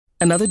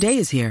Another day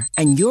is here,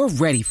 and you're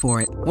ready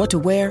for it. What to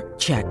wear?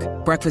 Check.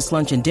 Breakfast,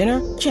 lunch, and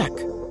dinner? Check.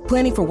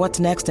 Planning for what's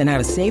next and how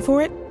to save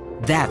for it?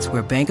 That's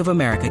where Bank of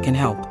America can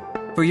help.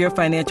 For your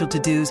financial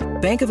to-dos,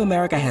 Bank of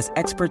America has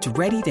experts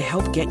ready to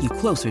help get you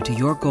closer to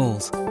your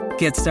goals.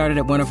 Get started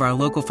at one of our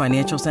local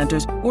financial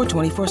centers or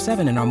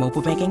 24/7 in our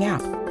mobile banking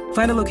app.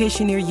 Find a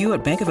location near you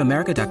at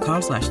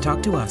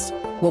bankofamerica.com/talktous.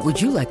 What would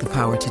you like the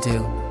power to do?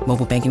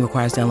 Mobile banking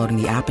requires downloading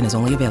the app and is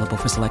only available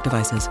for select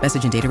devices.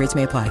 Message and data rates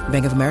may apply.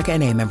 Bank of America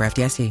N.A., member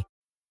FDIC.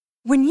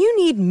 When you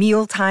need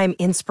mealtime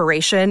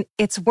inspiration,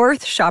 it's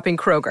worth shopping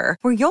Kroger,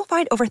 where you'll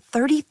find over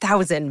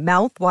 30,000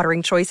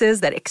 mouth-watering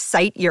choices that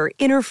excite your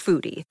inner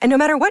foodie. And no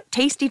matter what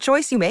tasty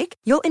choice you make,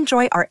 you'll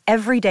enjoy our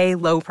everyday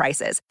low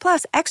prices,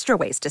 plus extra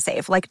ways to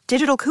save, like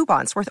digital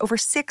coupons worth over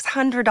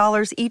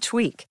 $600 each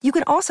week. You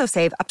can also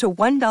save up to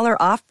 $1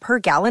 off per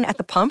gallon at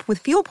the pump with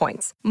fuel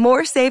points.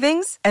 More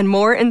savings and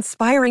more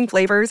inspiring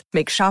flavors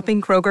make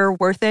shopping Kroger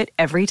worth it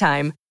every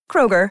time.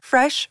 Kroger,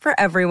 fresh for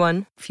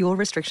everyone. Fuel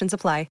restrictions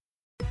apply.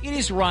 It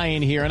is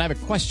Ryan here, and I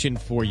have a question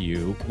for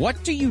you.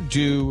 What do you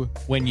do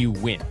when you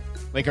win?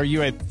 Like, are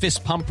you a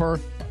fist pumper,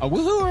 a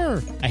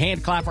woo-hooer, a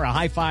hand clapper, a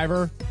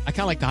high-fiver? I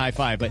kind of like the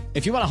high-five, but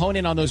if you want to hone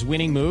in on those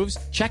winning moves,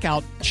 check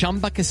out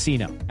Chumba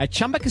Casino. At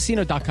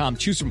ChumbaCasino.com,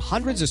 choose from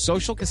hundreds of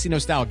social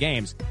casino-style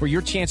games for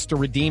your chance to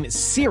redeem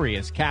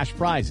serious cash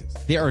prizes.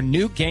 There are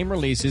new game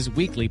releases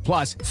weekly,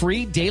 plus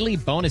free daily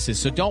bonuses,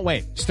 so don't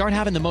wait. Start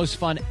having the most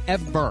fun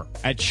ever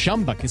at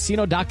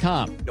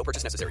ChumbaCasino.com. No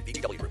purchase necessary.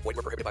 VGW Group. Void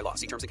where prohibited by law.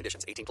 See terms and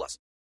conditions. 18+.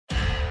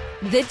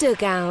 The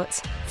Dugout.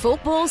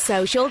 Football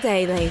Social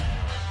Daily.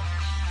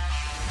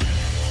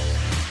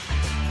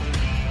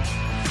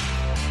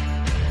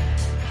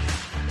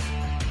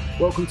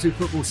 Welcome to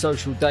Football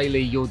Social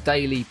Daily, your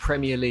daily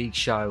Premier League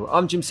show.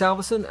 I'm Jim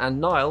Salverson, and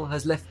Niall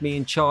has left me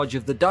in charge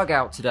of the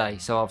dugout today.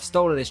 So I've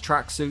stolen his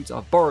tracksuit,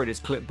 I've borrowed his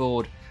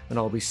clipboard, and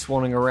I'll be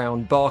swanning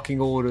around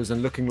barking orders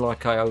and looking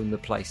like I own the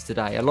place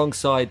today,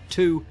 alongside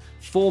two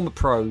former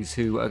pros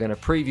who are going to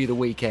preview the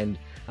weekend,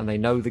 and they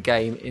know the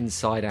game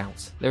inside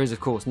out. There is, of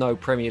course, no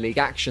Premier League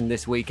action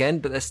this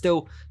weekend, but there's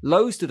still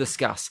loads to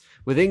discuss,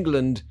 with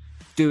England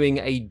doing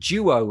a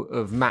duo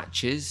of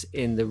matches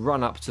in the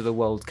run-up to the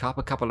World Cup,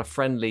 a couple of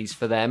friendlies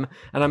for them,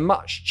 and a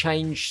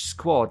much-changed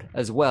squad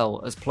as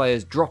well, as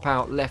players drop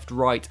out left,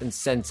 right and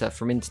centre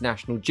from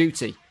international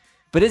duty.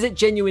 But is it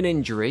genuine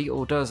injury,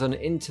 or does an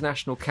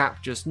international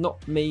cap just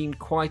not mean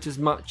quite as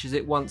much as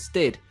it once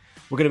did?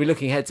 We're going to be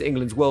looking ahead to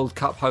England's World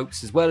Cup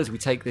hopes as well as we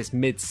take this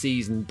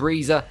mid-season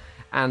breezer,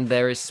 and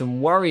there is some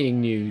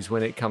worrying news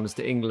when it comes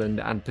to England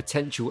and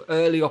potential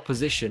early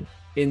opposition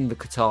in the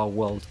Qatar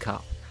World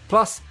Cup.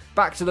 Plus,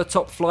 back to the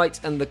top flight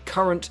and the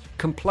current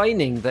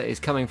complaining that is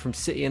coming from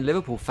City and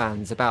Liverpool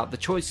fans about the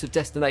choice of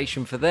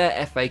destination for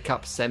their FA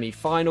Cup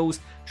semi-finals,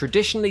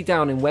 traditionally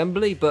down in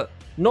Wembley, but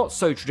not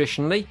so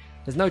traditionally.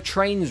 There's no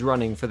trains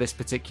running for this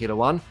particular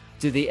one.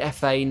 Do the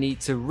FA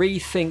need to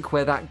rethink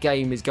where that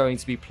game is going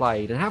to be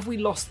played? And have we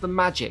lost the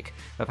magic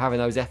of having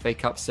those FA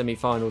Cup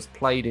semi-finals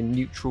played in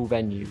neutral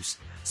venues?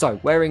 So,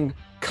 wearing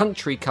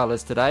country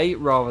colours today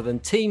rather than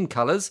team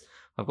colours,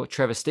 I've got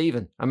Trevor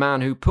Steven, a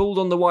man who pulled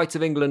on the white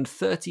of England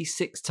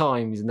 36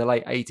 times in the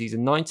late 80s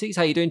and 90s.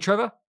 How you doing,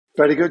 Trevor?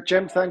 Very good,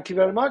 Jim. Thank you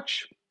very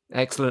much.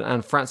 Excellent.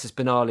 And Francis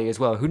Benali as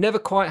well, who never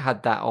quite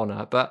had that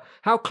honour. But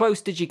how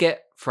close did you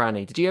get,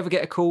 Franny? Did you ever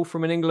get a call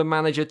from an England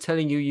manager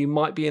telling you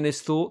might be in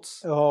his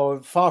thoughts? Oh,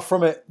 far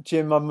from it,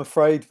 Jim, I'm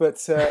afraid.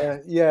 But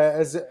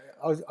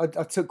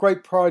I took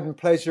great pride and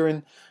pleasure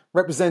in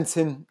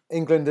representing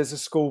England as a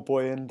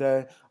schoolboy,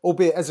 and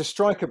albeit as a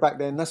striker back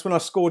then. That's when I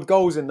scored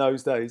goals in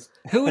those days.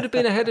 Who would have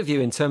been ahead of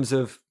you in terms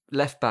of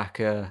left back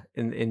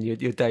in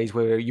your days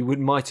where you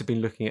might have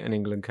been looking at an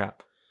England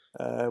cap?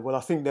 Well,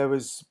 I think there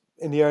was,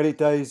 in the early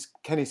days,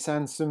 Kenny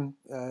Sansom,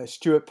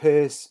 Stuart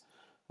Pearce,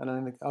 and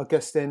then I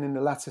guess then in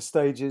the latter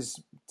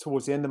stages,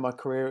 towards the end of my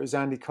career, it was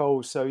Andy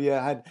Cole. So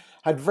yeah, I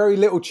had very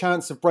little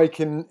chance of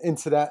breaking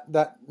into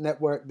that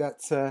network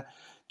that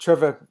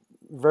Trevor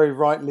very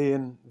rightly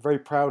and very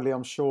proudly,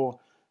 I'm sure,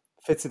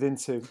 fitted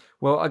into.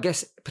 Well, I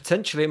guess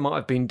potentially it might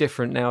have been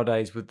different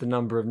nowadays with the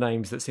number of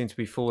names that seem to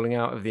be falling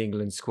out of the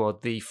England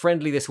squad. The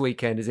friendly this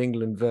weekend is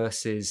England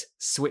versus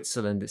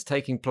Switzerland. It's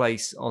taking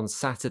place on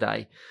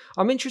Saturday.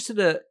 I'm interested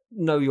to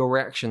know your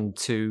reaction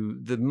to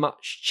the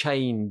much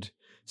changed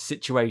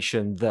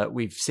situation that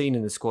we've seen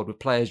in the squad with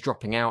players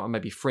dropping out and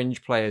maybe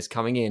fringe players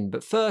coming in.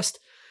 But first,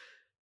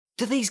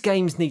 do these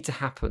games need to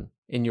happen,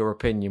 in your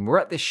opinion? We're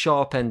at this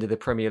sharp end of the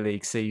Premier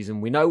League season.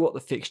 We know what the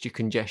fixture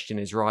congestion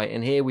is, right?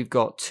 And here we've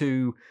got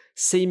two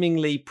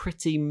seemingly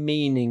pretty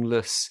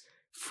meaningless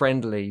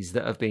friendlies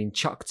that have been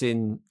chucked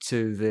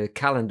into the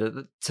calendar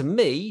that, to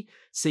me,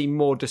 seem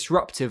more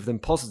disruptive than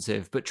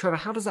positive. But Trevor,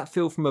 how does that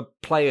feel from a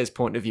player's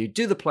point of view?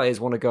 Do the players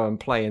want to go and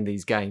play in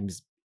these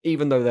games,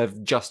 even though they're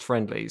just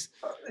friendlies?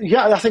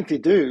 Yeah, I think they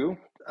do.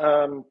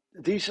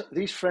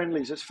 These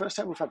friendlies, it's the first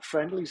time we've had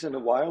friendlies in a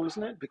while,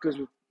 isn't it? Because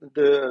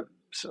the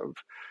sort of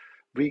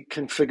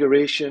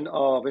reconfiguration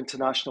of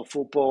international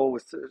football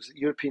with the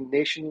European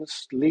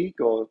Nations League,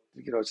 or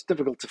it's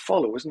difficult to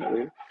follow, isn't it?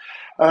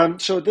 Really?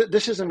 So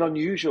this is an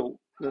unusual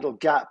little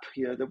gap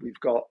here that we've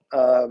got,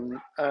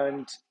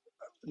 and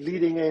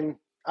leading in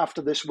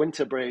after this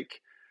winter break,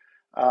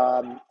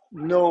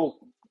 no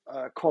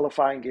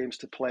qualifying games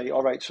to play.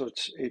 All right, so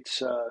it's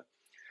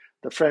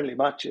the friendly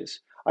matches.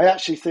 I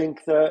actually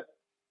think that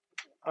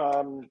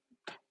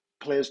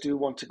players do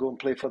want to go and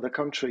play for their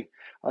country.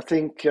 I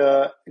think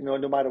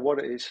no matter what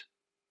it is,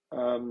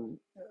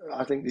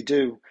 I think they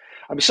do.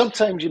 I mean,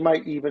 sometimes you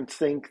might even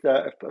think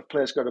that if a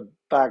player's got a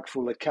bag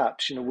full of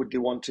caps, would they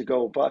want to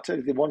go? But I tell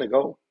you, they want to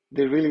go.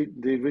 They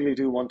really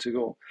do want to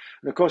go.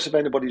 And of course, if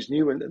anybody's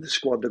new into the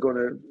squad, they're going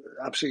to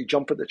absolutely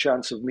jump at the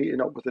chance of meeting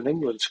up with an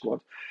England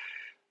squad.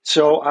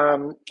 So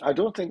I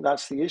don't think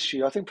that's the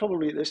issue. I think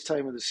probably at this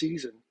time of the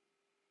season,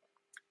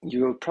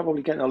 you're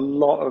probably getting a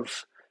lot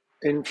of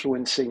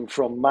influencing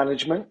from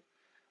management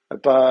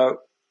about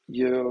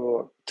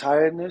your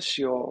tiredness,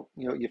 your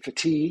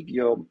fatigue,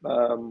 your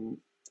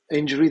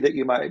injury that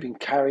you might have been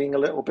carrying a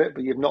little bit,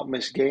 but you've not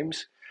missed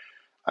games,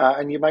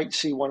 and you might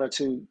see one or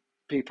two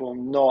people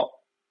not,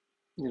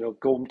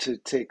 going to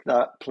take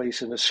that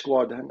place in the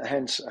squad, and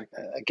hence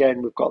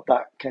again we've got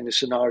that kind of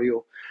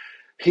scenario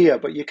here.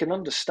 But you can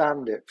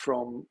understand it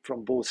from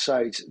both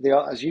sides. They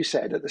are, as you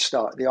said at the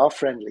start, they are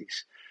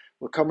friendlies.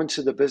 We're coming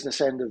to the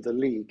business end of the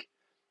league.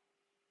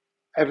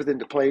 Everything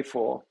to play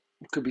for.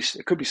 It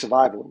could be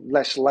survival,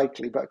 less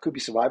likely, but it could be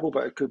survival.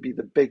 But it could be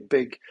the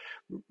big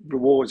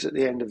rewards at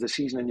the end of the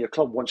season, and your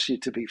club wants you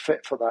to be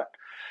fit for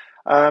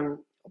that.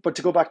 But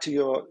to go back to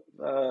your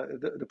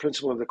the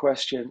principle of the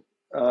question,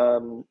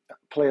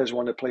 players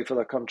want to play for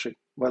their country,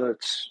 whether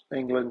it's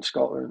England,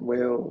 Scotland,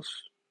 Wales,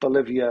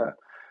 Bolivia.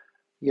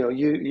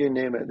 You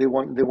name it. They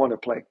want to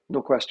play,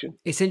 no question.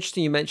 It's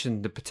interesting you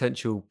mentioned the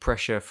potential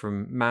pressure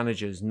from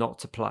managers not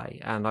to play,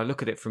 and I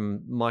look at it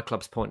from my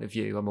club's point of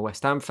view. I'm a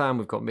West Ham fan.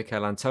 We've got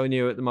Mikel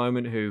Antonio at the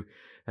moment, who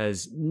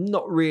has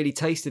not really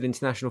tasted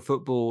international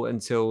football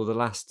until the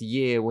last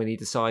year when he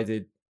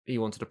decided he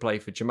wanted to play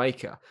for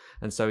Jamaica,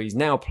 and so he's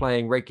now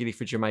playing regularly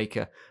for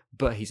Jamaica.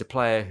 But he's a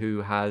player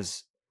who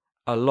has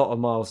a lot of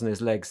miles in his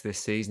legs this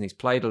season. He's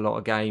played a lot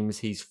of games.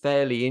 He's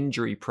fairly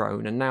injury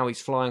prone, and now he's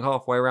flying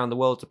halfway around the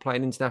world to play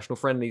in international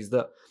friendlies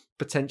that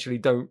potentially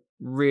don't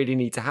really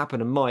need to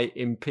happen and might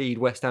impede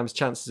West Ham's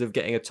chances of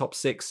getting a top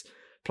 6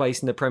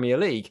 place in the Premier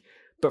League.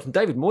 But from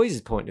David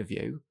Moyes' point of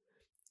view,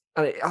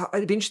 and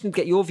it'd be interesting to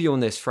get your view on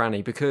this,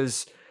 Franny,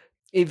 because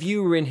if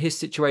you were in his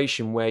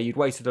situation where you'd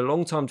waited a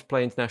long time to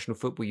play international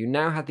football, you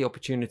now had the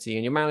opportunity,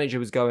 and your manager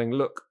was going,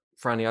 look,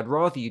 Franny, I'd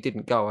rather you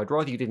didn't go. I'd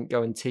rather you didn't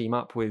go and team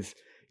up with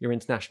your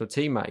international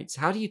teammates.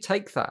 How do you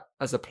take that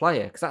as a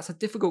player? Because that's a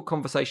difficult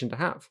conversation to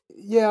have.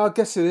 Yeah, I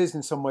guess it is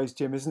in some ways,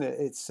 Jim, isn't it?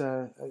 It's,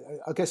 I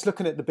guess,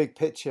 looking at the big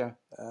picture,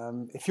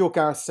 if you're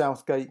Gareth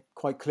Southgate,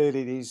 quite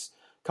clearly these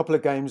couple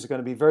of games are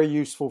going to be very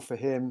useful for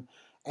him.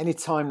 Any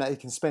time that he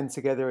can spend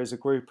together as a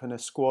group and a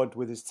squad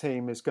with his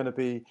team is going to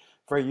be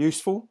very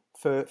useful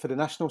for the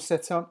national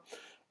setup.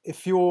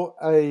 If you're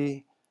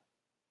a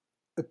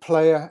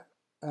player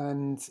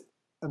and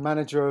a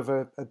manager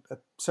of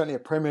certainly a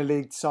Premier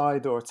League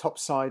side or a top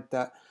side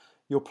that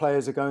your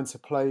players are going to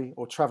play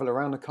or travel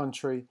around the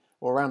country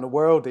or around the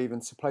world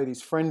even to play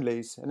these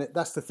friendlies. And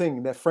that's the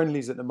thing, they're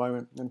friendlies at the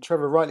moment. And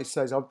Trevor rightly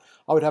says, I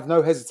would have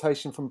no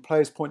hesitation from a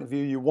player's point of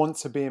view. You want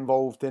to be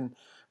involved in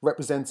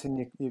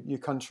representing your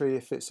country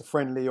if it's a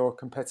friendly or a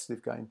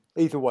competitive game,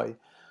 either way.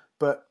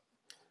 But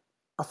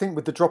I think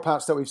with the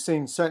dropouts that we've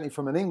seen, certainly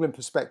from an England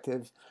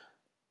perspective,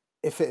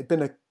 if it had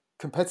been a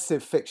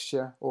competitive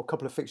fixture or a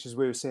couple of fixtures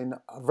we were seeing,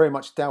 I very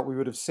much doubt we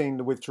would have seen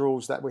the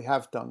withdrawals that we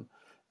have done.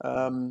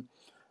 And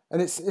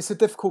it's a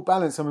difficult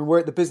balance. I mean, we're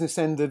at the business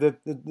end of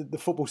the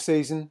football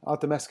season, our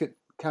domestic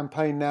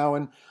campaign now,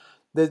 and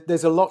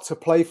there's a lot to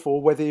play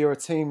for, whether you're a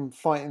team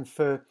fighting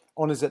for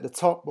honours at the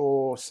top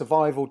or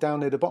survival down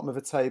near the bottom of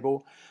the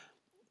table.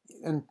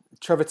 And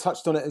Trevor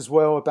touched on it as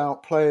well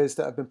about players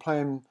that have been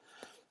playing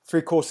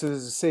 3 quarters of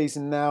the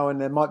season now,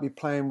 and they might be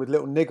playing with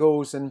little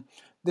niggles. And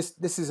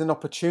this is an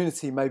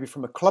opportunity, maybe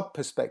from a club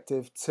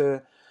perspective,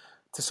 to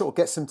sort of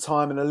get some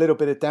time and a little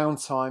bit of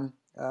downtime.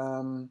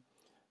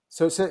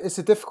 So it's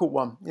a difficult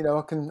one.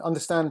 I can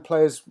understand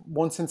players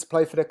wanting to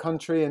play for their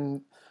country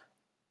and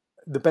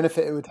the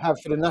benefit it would have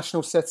for the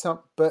national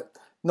setup, but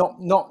not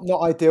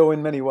ideal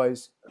in many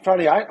ways.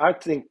 Franny, I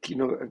think,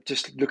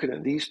 just looking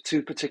at these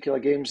 2 particular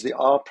games, they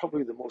are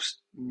probably the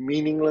most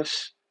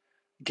meaningless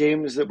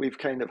games that we've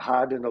kind of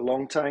had in a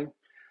long time,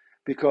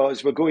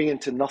 because we're going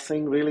into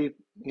nothing really,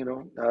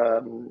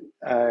 and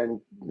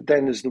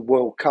then there's the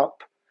World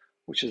Cup,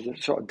 which is the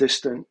sort of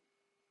distant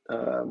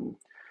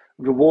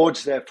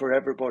rewards there for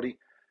everybody.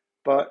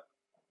 But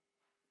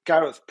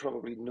Gareth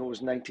probably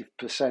knows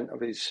 90% of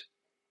his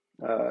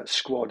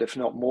squad, if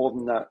not more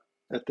than that,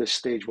 at this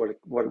stage, what it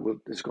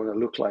is going to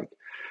look like.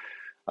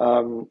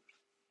 And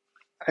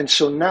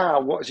so now,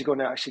 what is he going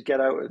to actually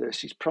get out of this?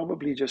 He's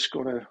probably just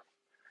going to,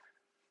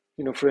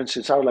 for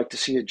instance, I would like to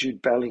see a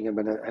Jude Bellingham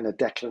and a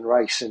Declan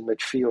Rice in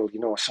midfield,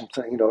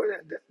 something,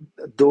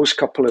 those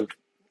couple of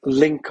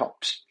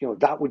link-ups,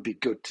 that would be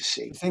good to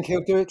see. Do you think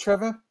he'll do it,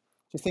 Trevor? Do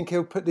you think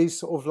he'll put these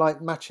sort of like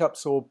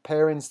matchups or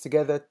pairings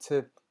together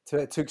to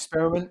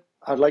experiment?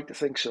 I'd like to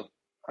think so.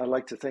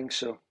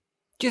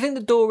 Do you think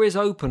the door is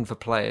open for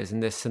players in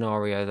this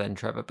scenario then,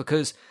 Trevor?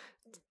 Because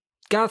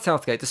Gareth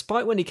Southgate,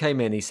 despite when he came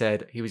in, he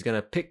said he was going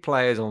to pick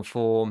players on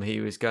form,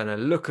 he was going to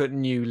look at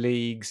new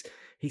leagues.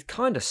 He's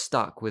kind of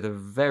stuck with a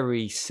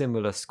very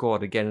similar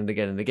squad again and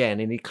again and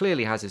again, and he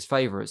clearly has his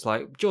favourites.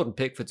 Like Jordan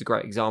Pickford's a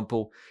great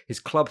example. His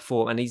club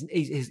form, and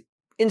his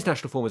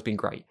international form has been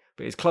great,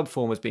 but his club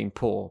form has been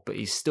poor, but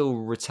he's still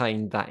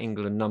retained that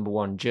England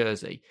 #1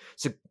 jersey.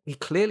 So he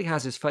clearly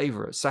has his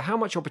favourites. So how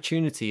much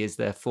opportunity is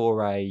there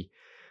for a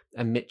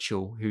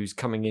Mitchell who's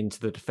coming into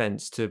the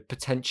defence to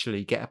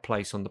potentially get a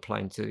place on the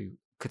plane to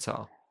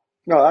Qatar?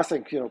 No, I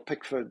think,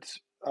 Pickford,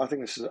 I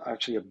think this is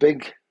actually a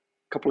big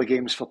couple of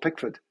games for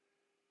Pickford.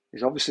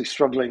 He's obviously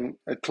struggling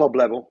at club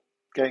level,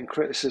 getting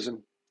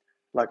criticism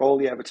like all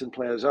the Everton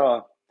players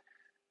are.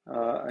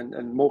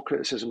 And more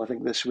criticism, I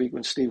think, this week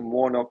when Stephen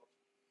Warnock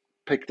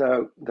picked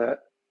out that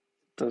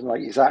doesn't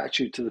like his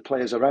attitude to the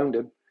players around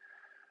him.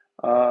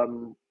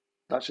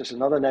 That's just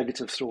another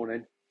negative thrown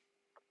in.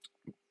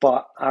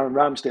 But Aaron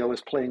Ramsdale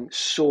is playing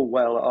so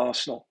well at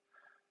Arsenal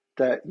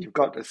that you've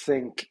got to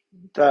think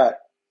that,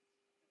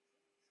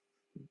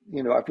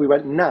 if we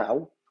went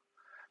now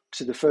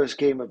to the first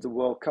game of the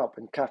World Cup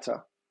in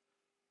Qatar,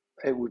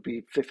 it would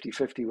be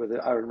 50-50 with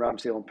Aaron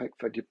Ramsdale and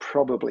Pickford. You'd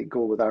probably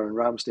go with Aaron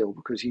Ramsdale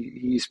because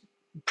he's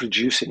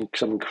producing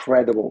some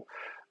incredible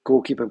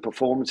goalkeeping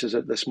performances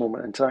at this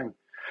moment in time.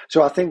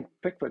 So I think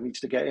Pickford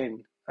needs to get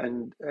in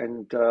and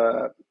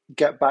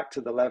get back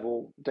to the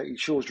level that he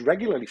shows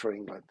regularly for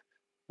England,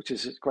 which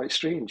is quite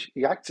strange.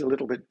 He acts a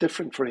little bit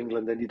different for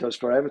England than he does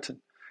for Everton.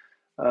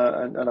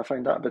 And I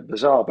find that a bit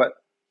bizarre. But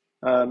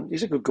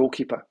he's a good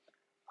goalkeeper.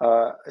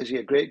 Is he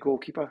a great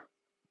goalkeeper?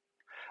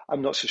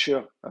 I'm not so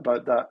sure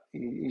about that.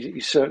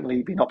 He's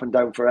certainly been up and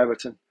down for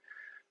Everton.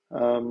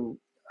 And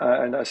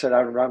I said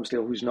Aaron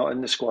Ramsdale, who's not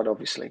in the squad,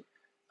 obviously,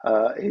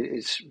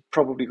 is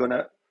probably going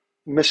to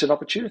miss an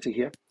opportunity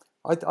here.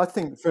 I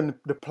think from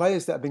the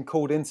players that have been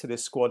called into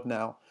this squad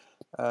now,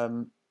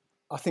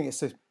 I think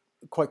it's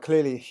quite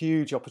clearly a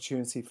huge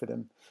opportunity for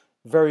them.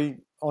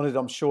 Very honoured,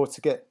 I'm sure,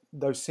 to get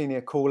those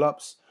senior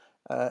call-ups.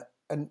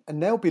 And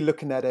they'll be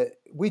looking at it.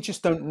 We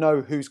just don't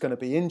know who's going to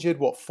be injured,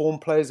 what form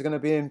players are going to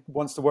be in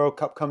once the World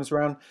Cup comes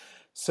around.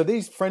 So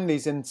these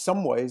friendlies, in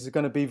some ways, are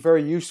going to be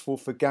very useful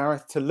for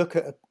Gareth to look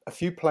at a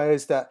few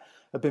players that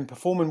have been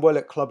performing well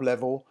at club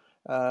level,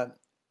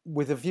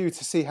 with a view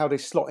to see how they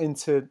slot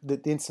into the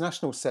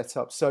international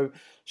setup. So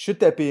should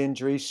there be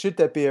injuries, should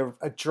there be a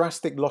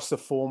drastic loss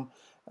of form,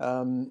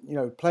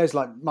 players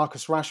like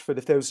Marcus Rashford,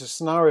 if there was a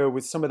scenario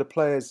with some of the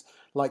players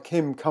like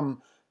him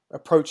come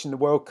approaching the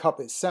World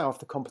Cup itself,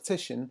 the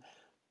competition,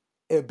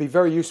 it would be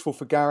very useful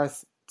for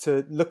Gareth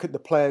to look at the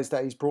players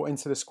that he's brought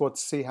into the squad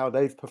to see how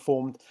they've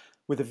performed,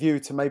 with a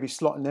view to maybe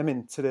slotting them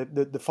into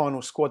the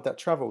final squad that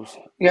travels.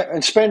 Yeah,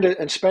 and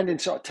spending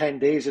sort of 10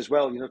 days as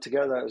well,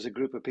 together as a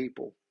group of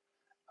people,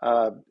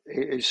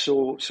 is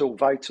so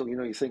vital.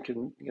 You're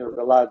thinking,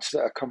 the lads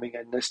that are coming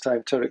in this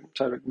time,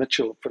 Tyrick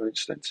Mitchell, for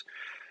instance,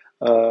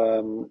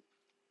 and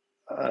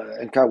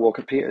Kyle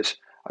Walker-Peters.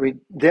 I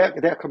mean,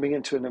 they're coming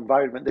into an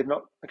environment they've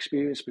not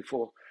experienced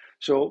before.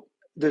 So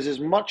there's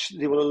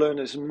they will learn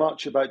as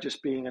much about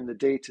just being in the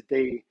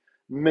day-to-day,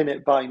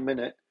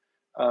 minute-by-minute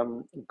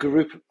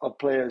group of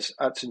players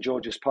at St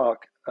George's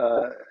Park,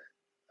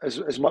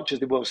 as much as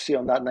they will see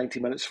on that 90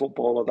 minutes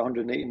football or the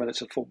 180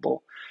 minutes of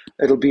football.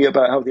 It'll be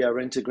about how they are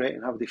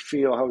integrating, how they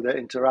feel, how they're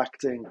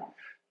interacting,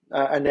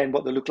 and then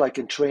what they look like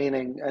in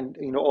training and,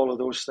 all of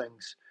those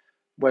things.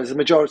 Whereas the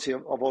majority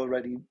have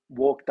already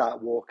walked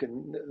that walk,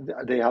 and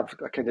they have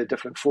a kind of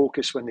different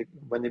focus when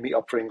they meet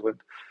up for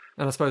England.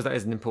 And I suppose that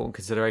is an important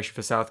consideration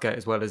for Southgate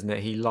as well, isn't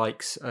it? He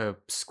likes a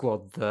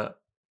squad that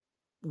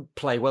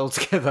play well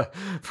together,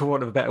 for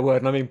want of a better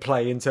word. And I mean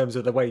play in terms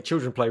of the way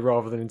children play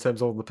rather than in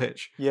terms of on the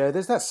pitch. Yeah,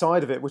 there's that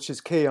side of it, which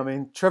is key. I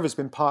mean, Trevor's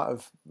been part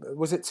of,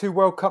 was it 2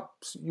 World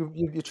Cups?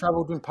 You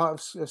travelled in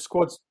part of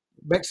squads,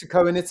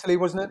 Mexico and Italy,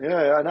 wasn't it?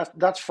 Yeah, and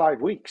that's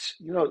 5 weeks.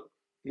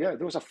 Yeah,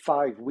 those are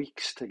 5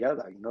 weeks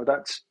together.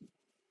 That's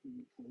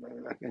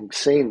an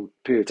insane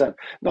period of time.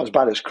 Not as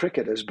bad as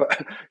cricket is, but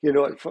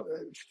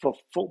for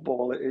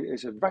football,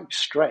 it's a right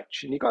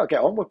stretch, and you've got to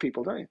get on with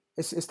people, don't you?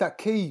 It's that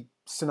key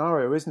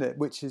scenario, isn't it?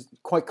 Which is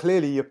quite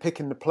clearly you're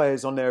picking the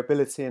players on their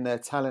ability and their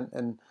talent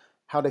and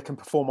how they can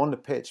perform on the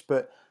pitch,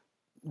 but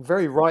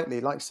very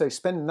rightly, like you say,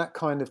 spending that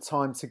kind of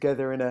time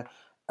together in a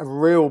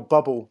real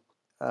bubble,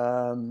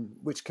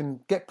 which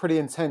can get pretty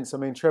intense. I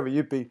mean, Trevor,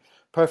 you'd be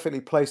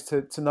perfectly placed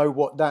to know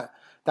what that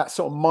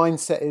sort of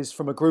mindset is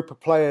from a group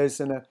of players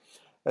and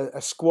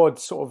a squad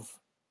sort of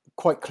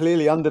quite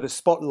clearly under the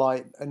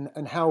spotlight,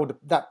 and how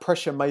that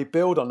pressure may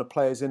build on the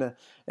players in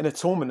a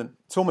tournament,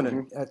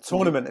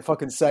 if I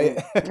can say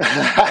it.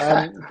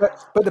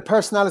 But the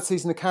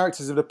personalities and the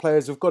characters of the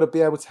players have got to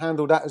be able to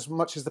handle that as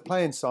much as the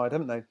playing side,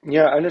 haven't they?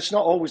 Yeah, and it's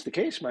not always the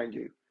case, mind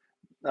you.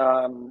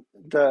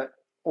 That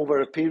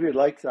over a period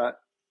like that,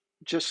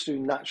 just through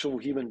natural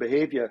human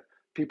behaviour,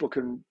 people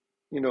can,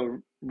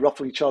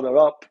 ruffle each other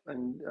up,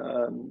 and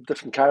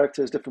different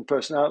characters, different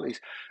personalities.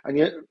 And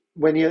yet,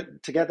 when you're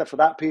together for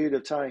that period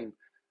of time,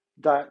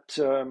 that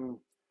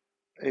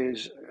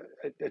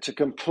it's a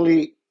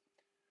complete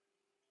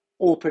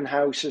open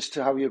house as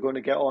to how you're going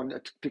to get on,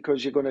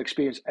 because you're going to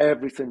experience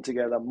everything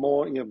together: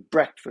 morning,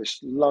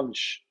 breakfast,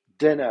 lunch,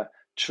 dinner,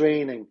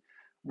 training,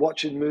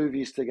 watching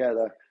movies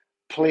together,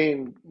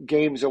 playing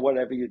games or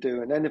whatever you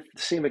do, and then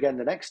same again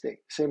the next day,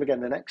 same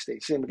again the next day,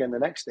 same again the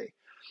next day.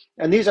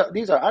 And these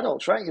are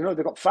adults, right?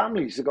 They've got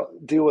families, they've got to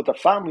deal with their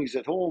families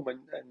at home,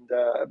 and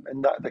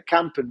the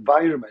camp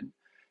environment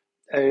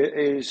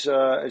is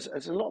a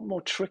lot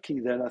more tricky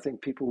than I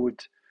think people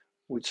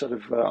would sort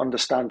of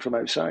understand from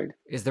outside.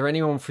 Is there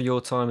anyone from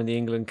your time in the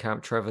England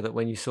camp, Trevor, that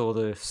when you saw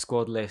the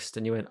squad list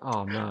and you went,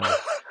 "Oh no,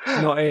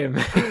 not him.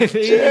 He's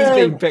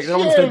been picked. I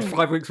want to spend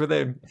 5 weeks with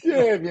him."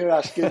 Jim, you're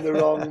asking the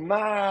wrong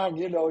man.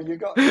 You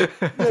got.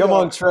 Come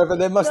on, Trevor.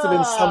 There must have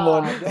been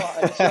someone.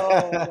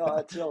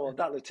 Not at all.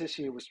 That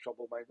Letitia was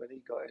trouble, mate, when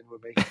he got in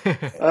with me.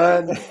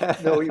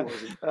 No, he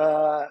wasn't.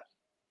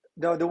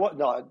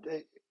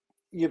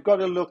 You've got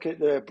to look at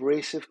the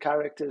abrasive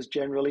characters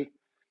generally,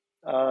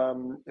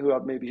 who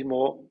have maybe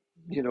more,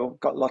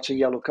 got lots of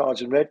yellow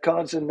cards and red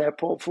cards in their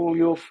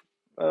portfolio of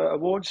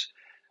awards.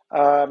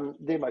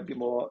 They might be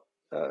more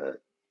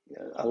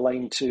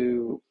aligned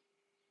to,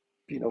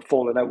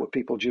 falling out with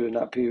people during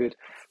that period.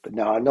 But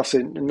no,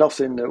 nothing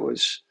that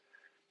was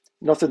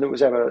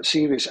ever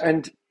serious.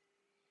 And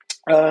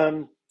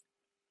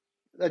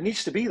it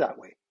needs to be that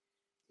way,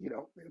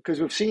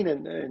 because we've seen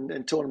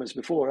in tournaments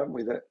before, haven't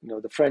we, that,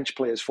 the French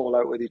players fall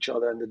out with each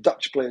other and the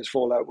Dutch players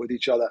fall out with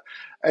each other.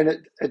 And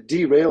it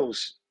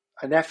derails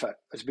an effort.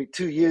 It's been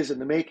 2 years in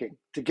the making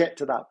to get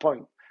to that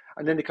point,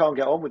 and then they can't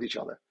get on with each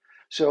other.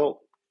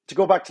 So to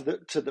go back to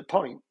the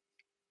point,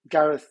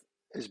 Gareth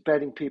is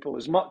betting people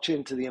as much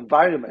into the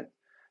environment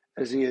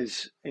as he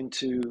is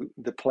into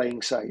the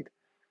playing side.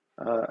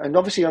 And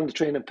obviously on the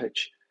training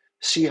pitch,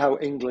 see how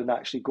England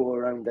actually go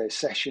around their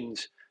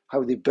sessions,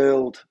 how they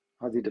build,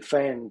 how they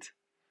defend,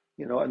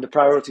 and the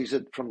priorities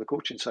from the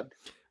coaching side.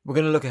 We're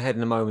going to look ahead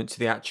in a moment to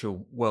the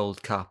actual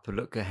World Cup, and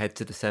look ahead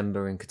to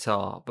December in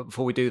Qatar. But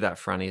before we do that,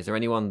 Franny, is there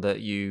anyone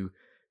that you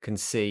can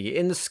see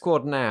in the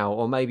squad now,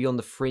 or maybe on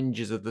the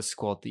fringes of the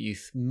squad, that you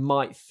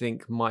might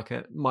think might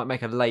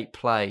make a late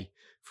play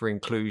for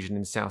inclusion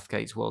in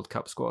Southgate's World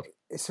Cup squad?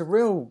 It's a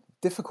real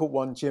difficult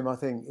one, Jim. I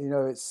think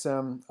it's.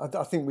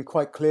 I think we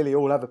quite clearly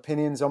all have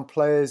opinions on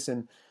players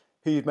and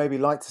who you'd maybe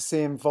like to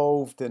see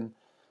involved, and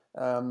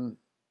and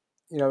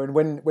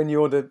when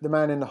you're the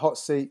man in the hot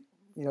seat,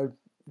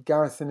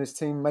 Gareth and his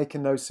team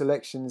making those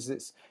selections,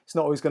 it's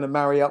not always going to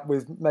marry up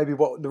with maybe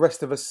what the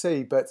rest of us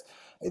see. But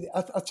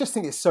I just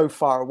think it's so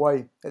far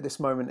away at this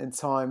moment in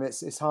time.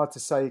 It's hard to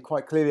say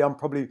quite clearly. I'm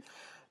probably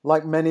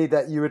like many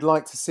that you would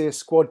like to see a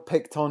squad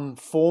picked on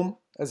form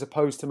as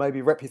opposed to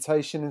maybe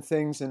reputation and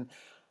things, and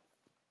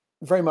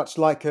very much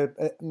like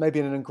maybe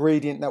an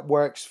ingredient that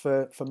works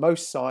for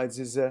most sides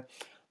is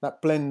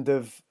that blend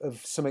of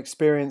some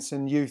experience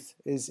and youth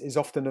is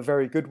often a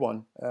very good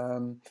one.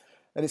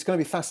 And it's going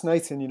to be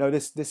fascinating,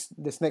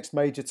 this next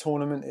major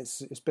tournament.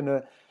 It's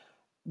been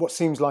what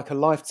seems like a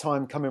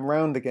lifetime coming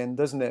round again,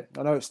 doesn't it?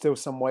 I know it's still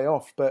some way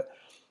off, but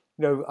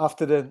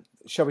after the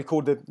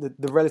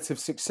relative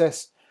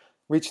success,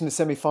 reaching the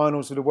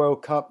semi-finals of the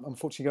World Cup,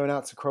 unfortunately going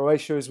out to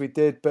Croatia as we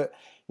did, but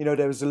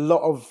there was a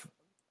lot of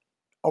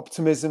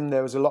optimism,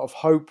 there was a lot of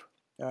hope.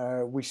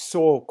 We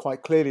saw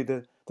quite clearly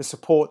the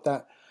support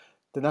that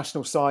the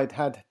national side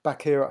had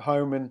back here at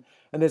home, and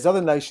there's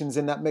other nations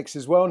in that mix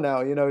as well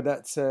now,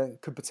 that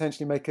could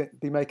potentially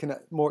be making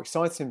it more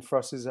exciting for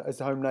us as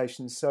the home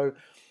nation. So,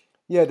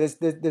 yeah,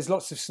 there's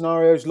lots of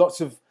scenarios,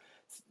 lots of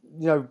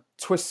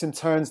twists and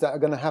turns that are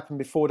going to happen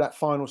before that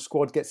final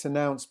squad gets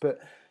announced. But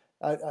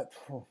I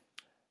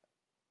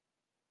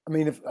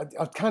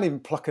can't even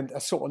pluck a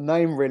sort of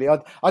name really.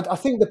 I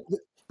think that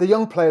the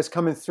young players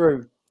coming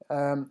through,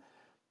 I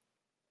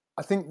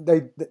think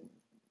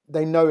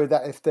they know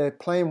that if they're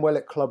playing well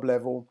at club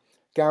level,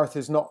 Gareth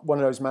is not one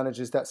of those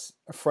managers that's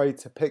afraid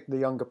to pick the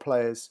younger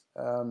players.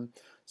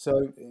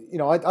 So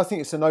I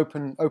think it's an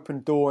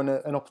open door and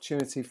an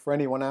opportunity for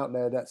anyone out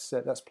there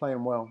that's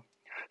playing well.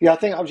 Yeah, I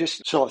think I'm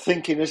just sort of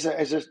thinking, it's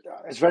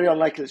very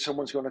unlikely that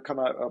someone's going to come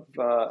out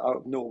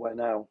of nowhere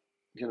now,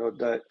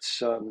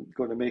 that's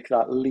going to make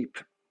that leap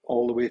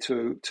all the way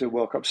to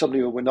World Cup.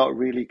 Somebody who we're not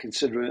really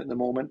considering at the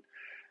moment,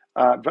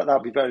 but that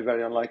would be very,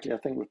 very unlikely. I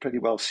think we've pretty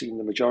well seen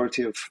the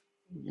majority of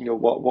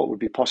what would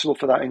be possible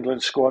for that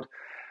England squad.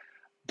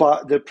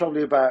 But there are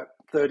probably about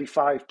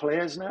 35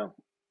 players now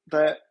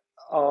that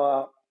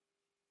are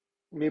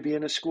maybe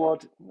in a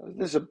squad.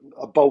 There's a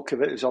bulk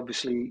of it is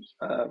obviously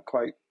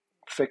quite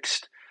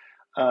fixed.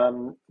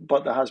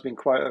 But there has been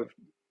quite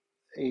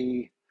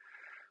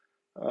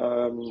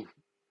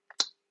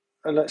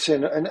let's say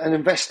an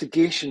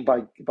investigation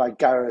by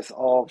Gareth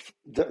of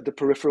the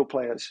peripheral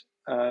players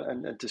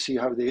and to see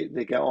how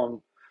they get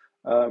on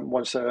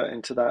once they're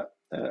into that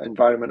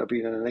environment of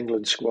being in an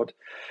England squad.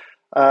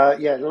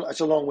 It's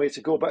a long way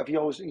to go. But if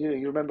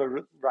you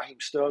remember Raheem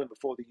Sterling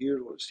before the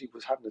Euros, he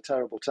was having a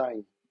terrible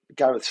time.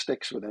 Gareth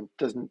sticks with him,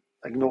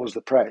 ignores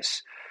the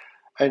press,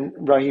 and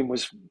Raheem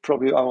was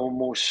probably our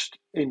most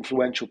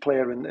influential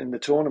player in the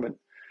tournament.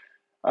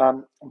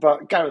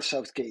 But Gareth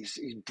Southgate,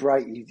 he's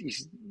bright.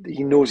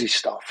 He knows his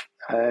stuff,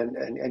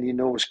 and he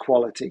knows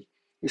quality.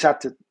 He's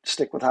had to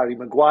stick with Harry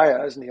Maguire,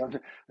 hasn't he?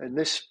 In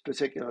this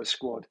particular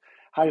squad,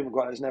 Harry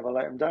Maguire has never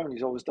let him down.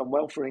 He's always done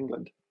well for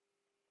England.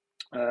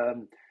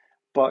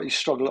 But he's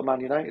struggled at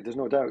Man United. There's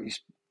no doubt. His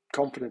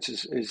confidence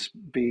is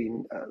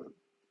being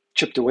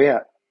chipped away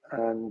at,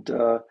 and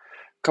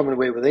coming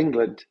away with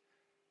England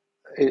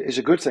is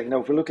a good thing.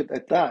 Now, if we look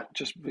at that,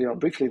 just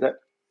briefly, that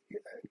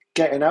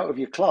getting out of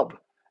your club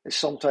is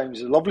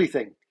sometimes a lovely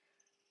thing.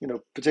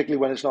 Particularly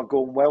when it's not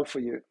going well for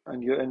you,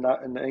 and you're in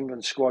the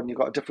England squad, and you've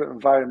got a different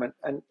environment,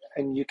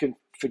 and you can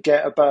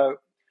forget about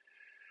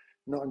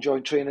not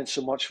enjoying training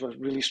so much for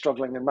really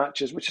struggling in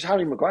matches, which is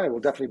Harry Maguire will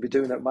definitely be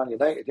doing at Man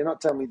United. You're not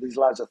telling me these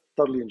lads are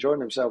thoroughly enjoying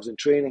themselves in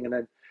training and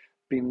then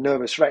being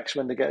nervous wrecks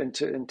when they get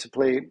into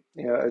play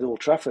at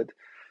Old Trafford.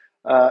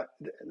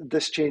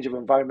 This change of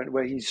environment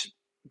where he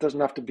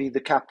doesn't have to be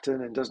the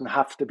captain and doesn't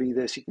have to be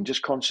this, he can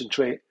just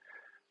concentrate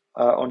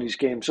on his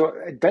game. So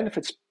it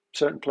benefits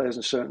certain players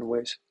in certain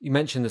ways. You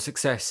mentioned the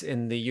success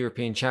in the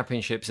European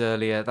Championships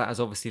earlier. That has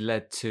obviously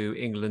led to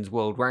England's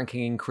world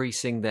ranking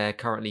increasing. They're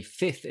currently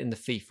 5th in the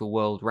FIFA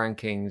World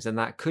Rankings, and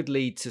that could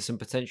lead to some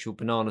potential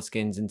banana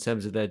skins in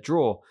terms of their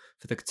draw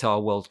for the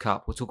Qatar World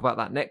Cup. We'll talk about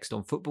that next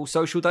on Football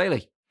Social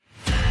Daily.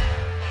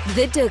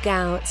 The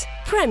Dugout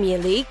Premier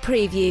League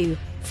Preview.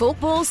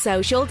 Football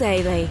Social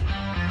Daily.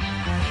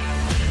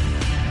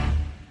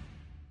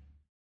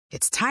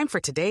 It's time for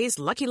today's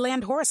Lucky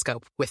Land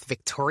horoscope with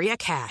Victoria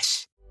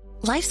Cash.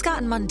 Life's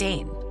gotten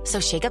mundane,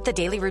 so shake up the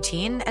daily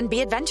routine and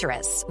be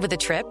adventurous with a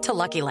trip to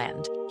Lucky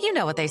Land. You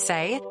know what they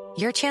say,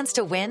 your chance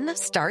to win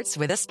starts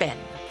with a spin.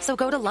 So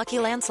go to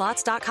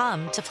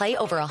LuckyLandSlots.com to play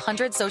over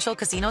 100 social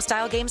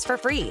casino-style games for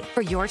free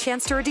for your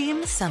chance to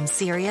redeem some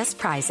serious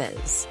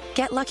prizes.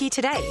 Get lucky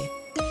today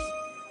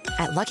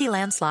at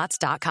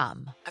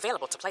LuckyLandSlots.com.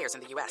 Available to players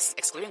in the U.S.,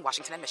 excluding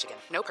Washington and Michigan.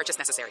 No purchase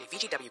necessary.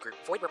 VGW Group.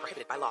 Void where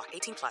prohibited by law.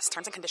 18+.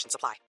 Terms and conditions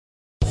apply.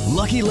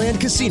 Lucky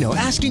Land Casino,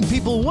 asking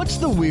people, what's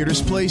the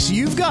weirdest place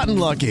you've gotten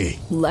lucky?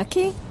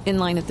 Lucky? In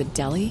line at the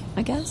deli,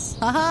 I guess?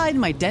 Aha, in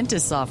my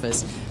dentist's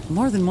office.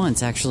 More than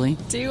once, actually.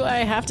 Do I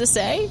have to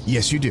say?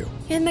 Yes, you do.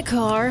 In the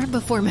car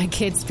before my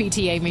kids'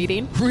 PTA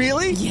meeting.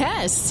 Really?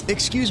 Yes.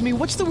 Excuse me,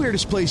 what's the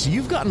weirdest place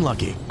you've gotten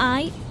lucky?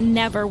 I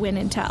never win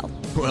and tell.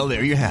 Well,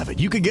 there you have it.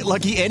 You can get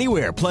lucky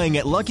anywhere, playing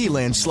at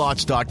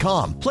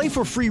LuckyLandSlots.com. Play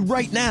for free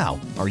right now.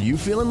 Are you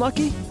feeling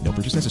lucky? No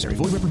purchase necessary.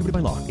 Void where prohibited by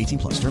law.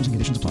 18+. Terms and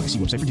conditions apply. See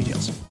website for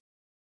details.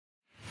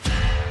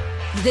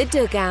 The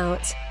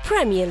Dugout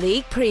Premier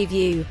League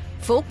Preview.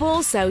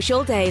 Football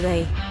Social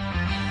Daily.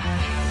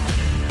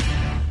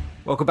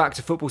 Welcome back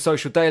to Football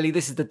Social Daily.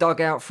 This is The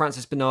Dugout.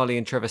 Francis Benali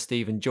and Trevor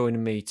Stephen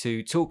joining me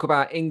to talk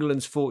about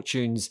England's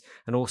fortunes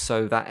and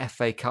also that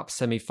FA Cup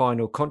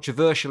semi-final,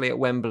 controversially at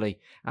Wembley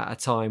at a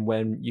time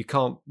when you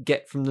can't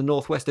get from the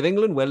northwest of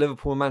England, where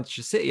Liverpool and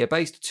Manchester City are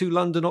based, to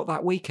London at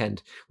that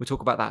weekend. We'll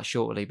talk about that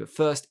shortly. But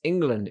first,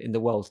 England in the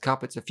World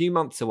Cup. It's a few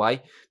months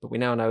away, but we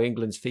now know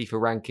England's FIFA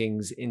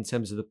rankings in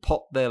terms of the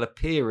pot they'll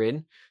appear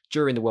in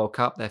during the World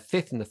Cup. They're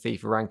 5th in the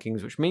FIFA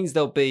rankings, which means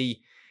they'll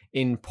be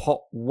in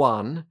pot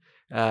 1.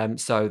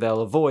 So they'll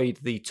avoid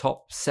the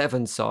top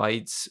 7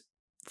 sides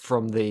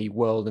from the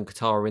World, and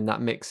Qatar are in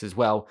that mix as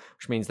well,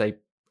 which means they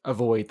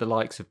avoid the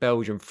likes of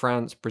Belgium,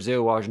 France,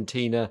 Brazil,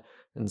 Argentina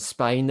and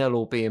Spain. They'll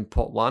all be in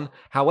pot 1.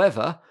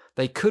 However,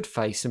 they could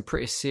face some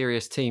pretty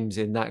serious teams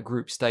in that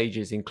group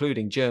stages,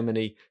 including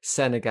Germany,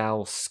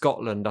 Senegal,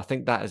 Scotland. I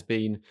think that has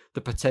been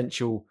the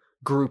potential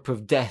group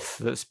of death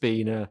that's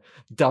been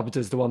dubbed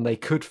as the one they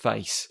could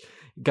face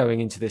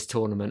going into this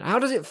tournament. How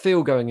does it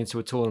feel going into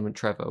a tournament,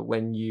 Trevor,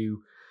 when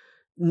you...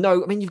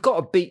 No, I mean, you've got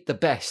to beat the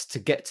best to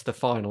get to the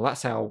final.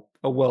 That's how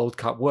a World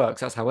Cup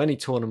works. That's how any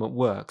tournament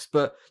works.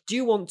 But do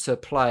you want to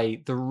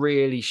play the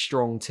really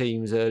strong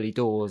teams early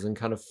doors and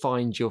kind of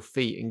find your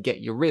feet and get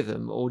your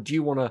rhythm? Or do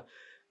you want to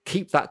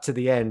keep that to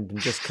the end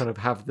and just kind of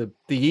have the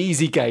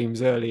easy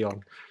games early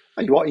on?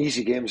 You want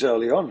easy games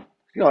early on.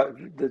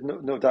 There's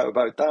no doubt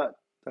about that.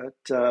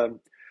 But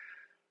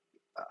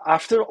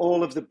after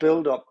all of the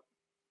build-up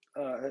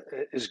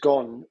is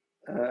gone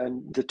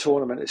and the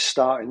tournament is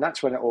starting,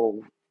 that's when it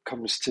all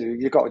comes to,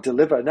 you've got to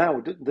deliver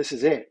now. This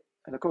is it.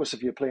 And of course,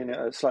 if you're playing at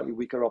a slightly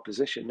weaker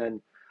opposition,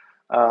 then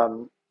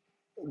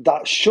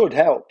that should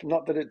help.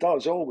 Not that it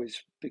does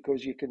always,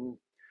 because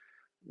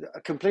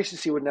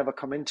complacency would never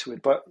come into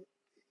it, but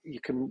you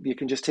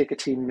can just take a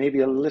team maybe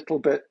a little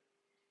bit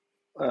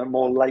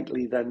more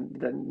lightly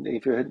than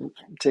if you're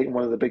taking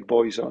one of the big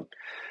boys on.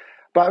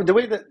 But the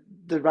way that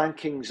the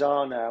rankings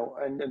are now,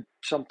 and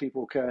some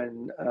people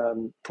can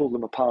pull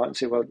them apart and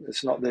say, well,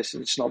 it's not this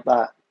and it's not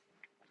that.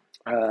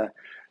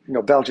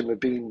 Belgium have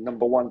been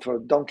number one for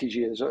donkey's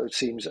years, it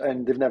seems,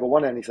 and they've never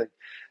won anything.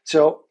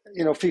 So,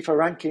 FIFA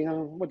ranking,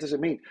 what does it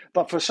mean?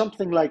 But for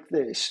something like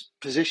this,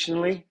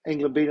 positionally,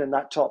 England being in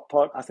that top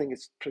pot, I think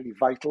it's pretty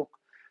vital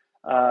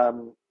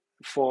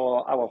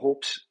for our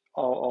hopes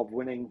of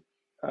winning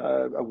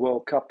a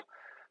World Cup,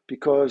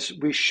 because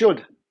we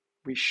should,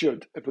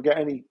 if we get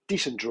any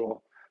decent draw,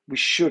 we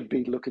should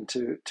be looking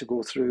to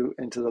go through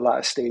into the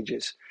latter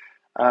stages.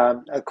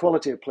 The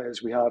quality of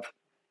players we have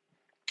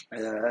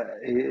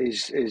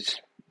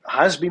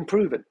has been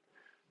proven.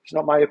 It's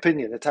not my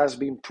opinion. It has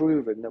been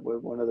proven that we're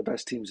one of the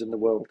best teams in the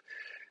world,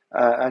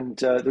 and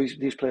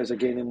these players are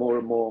gaining more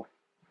and more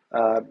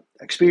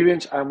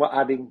experience, and we're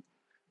adding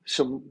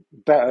some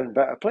better and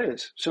better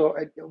players. So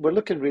we're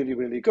looking really,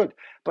 really good.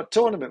 But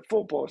tournament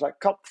football, like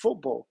cup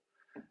football,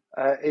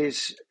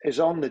 is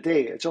on the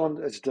day. It's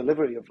on its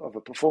delivery of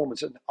a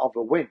performance and of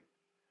a win,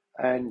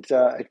 and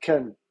it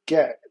can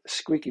get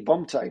squeaky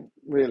bum time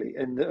really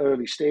in the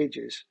early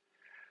stages.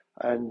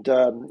 And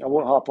I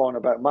won't harp on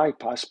about my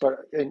past, but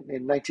in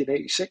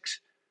 1986,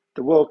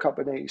 the World Cup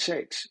in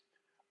 '86,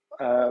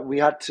 we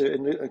had to,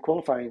 in the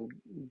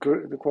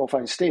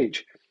qualifying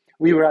stage,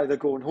 we were either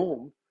going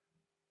home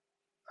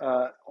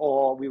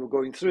or we were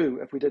going through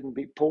if we didn't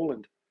beat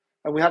Poland.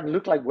 And we hadn't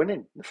looked like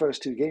winning the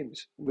first two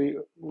games. We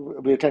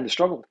kind of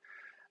struggled.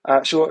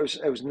 So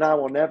it was now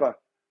or never.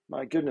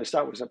 My goodness,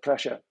 that was a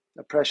pressure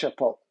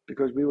pot,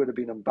 because we would have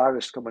been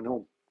embarrassed coming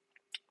home.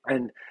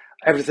 And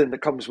everything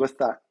that comes with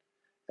that.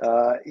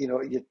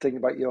 You think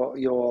about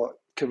your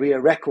career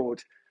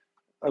record,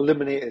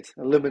 eliminated.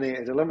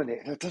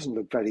 It doesn't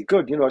look very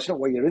good. It's not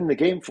what you're in the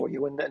game for.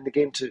 You're in the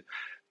game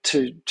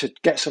to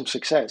get some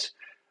success,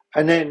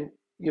 and then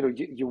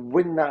you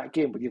win that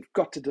game, but you've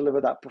got to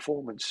deliver that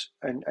performance,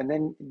 and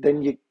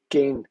then you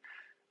gain,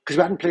 because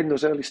we hadn't played in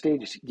those early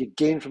stages. You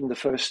gain from the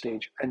first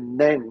stage, and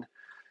then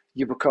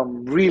you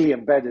become really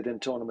embedded in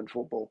tournament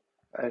football,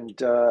 and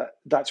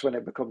that's when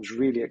it becomes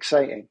really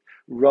exciting,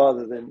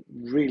 rather than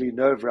really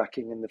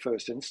nerve-wracking in the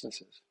first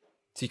instances.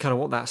 So you kind of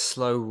want that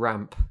slow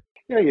ramp.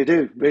 Yeah, you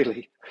do,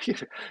 really.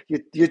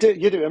 You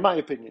do. In my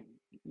opinion,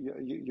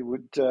 you'd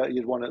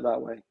want it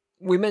that way.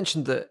 We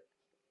mentioned that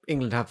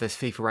England have this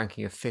FIFA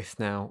ranking of 5th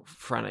now,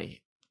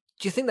 Franny.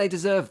 Do you think they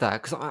deserve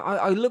that? Because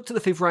I looked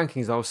at the FIFA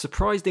rankings, I was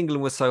surprised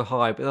England was so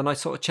high, but then I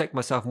sort of checked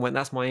myself and went,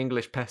 that's my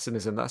English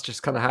pessimism. That's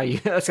just kind of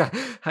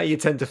how you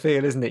tend to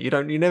feel, isn't it?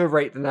 You never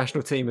rate the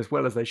national team as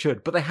well as they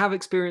should, but they have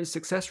experienced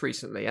success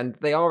recently, and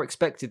they are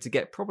expected to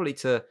get probably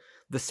to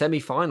the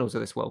semi-finals of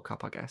this World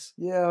Cup, I guess.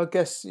 Yeah, I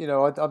guess,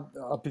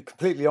 I'll be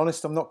completely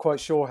honest. I'm not quite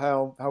sure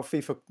how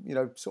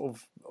FIFA, sort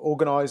of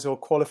organise or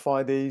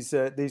qualify these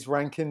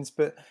rankings,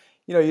 but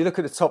you look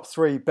at the top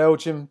three: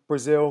 Belgium,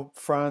 Brazil,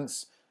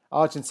 France,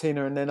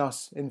 Argentina, and then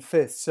us in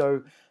 5th.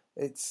 So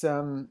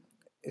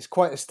it's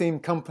quite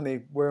esteemed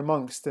company we're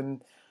amongst.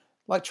 And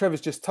like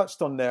Trevor's just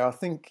touched on there, I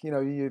think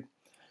you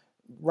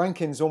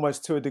rankings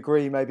almost to a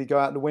degree maybe go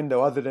out the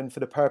window, other than for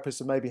the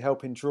purpose of maybe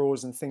helping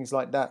draws and things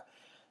like that.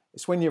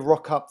 It's when you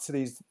rock up to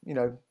these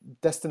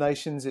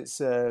destinations.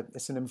 It's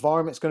an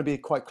environment. It's going to be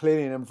quite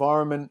clearly an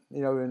environment,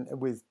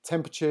 with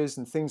temperatures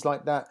and things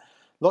like that.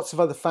 Lots of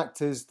other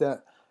factors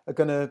that are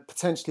going to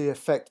potentially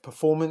affect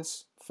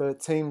performance for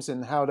teams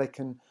and how they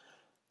can,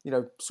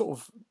 sort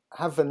of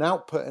have an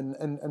output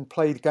and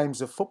play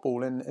games of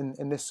football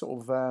in this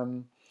sort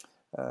of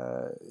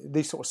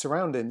these sort of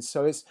surroundings.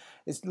 So it's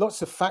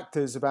lots of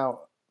factors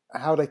about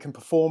how they can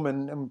perform,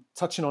 and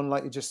touching on,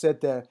 like you just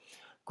said there,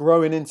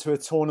 growing into a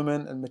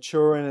tournament and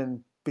maturing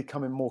and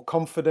becoming more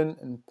confident.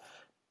 And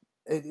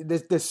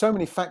there's so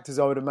many factors,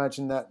 I would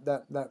imagine,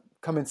 that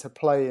come into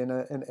play in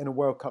a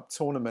World Cup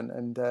tournament.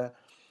 And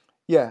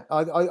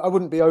I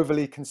wouldn't be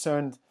overly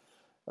concerned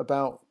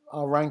about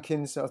our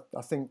rankings.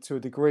 I think to a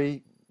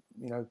degree,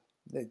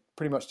 it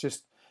pretty much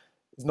just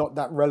is not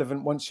that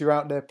relevant once you're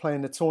out there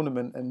playing the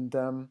tournament. And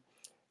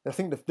I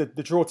think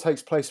the draw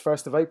takes place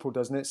 1st of April,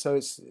 doesn't it? So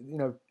it's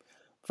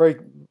very,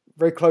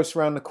 very close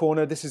around the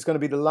corner. This is going to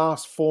be the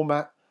last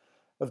format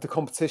of the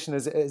competition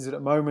as it is at the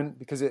moment,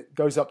 because it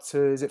goes up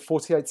to,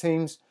 48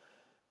 teams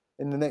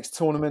in the next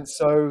tournament.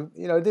 So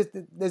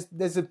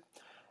there's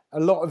a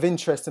lot of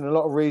interest and a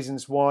lot of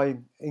reasons why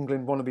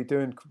England want to be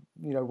doing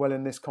well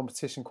in this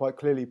competition, quite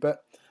clearly.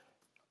 But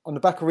on the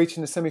back of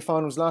reaching the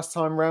semi-finals last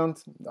time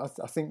round,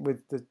 I think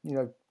with the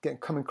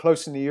coming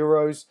close in the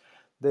Euros,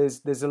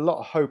 there's a lot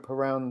of hope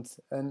around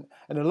and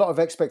a lot of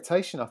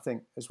expectation, I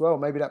think, as well.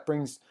 Maybe that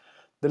brings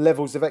the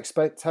levels of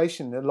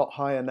expectation a lot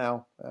higher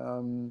now,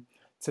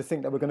 to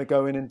think that we're going to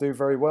go in and do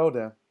very well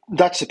there.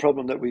 That's the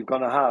problem that we're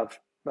going to have.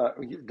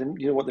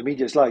 You know what the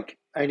media is like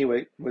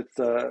anyway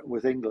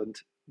with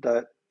England,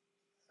 that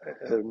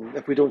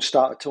if we don't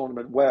start a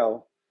tournament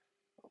well,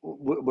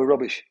 we're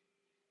rubbish.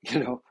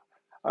 We're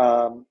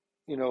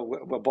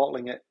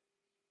bottling it.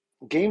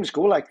 Games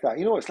go like that.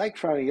 It's like,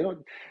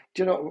 Franny,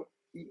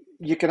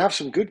 you can have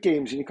some good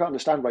games and you can't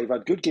understand why you've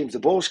had good games. The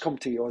balls come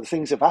to you or the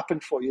things have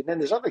happened for you. And then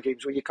there's other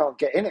games where you can't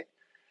get in it.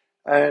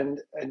 And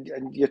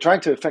you're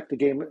trying to affect the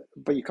game,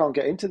 but you can't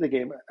get into the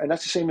game. And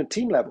that's the same at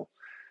team level.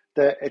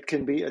 That it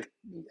can be,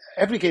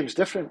 every game's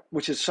different,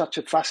 which is such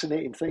a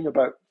fascinating thing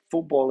about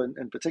football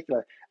in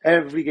particular.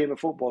 Every game of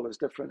football is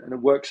different and it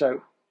works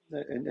out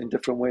in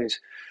different ways.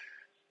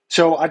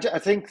 So I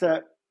think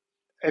that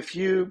if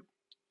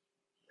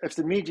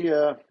the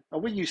media,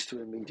 and we're used to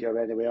the media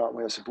anyway, aren't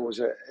we? I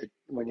suppose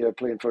when you're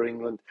playing for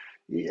England,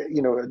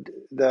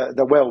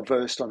 they're well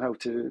versed on how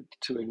to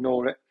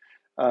ignore it,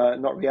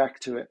 not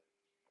react to it.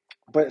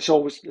 But it's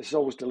always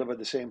delivered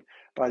the same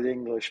by the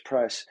English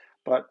press.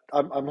 But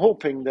I'm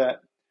hoping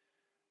that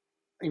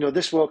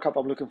this World Cup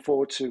I'm looking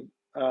forward to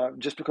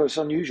just because it's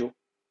unusual.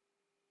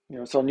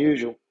 It's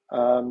unusual,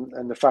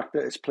 and the fact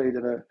that it's played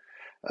in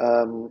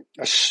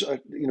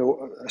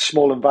a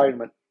small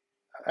environment.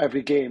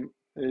 Every game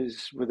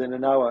is within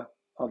an hour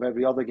of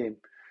every other game.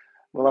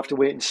 We'll have to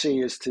wait and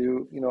see as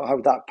to how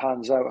that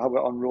pans out, how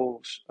it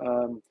unrolls.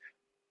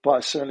 But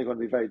it's certainly going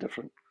to be very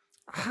different.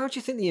 How do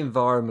you think the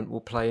environment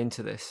will play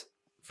into this,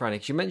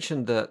 Franny? You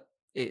mentioned that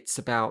it's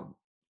about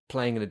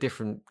playing in a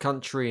different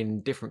country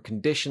in different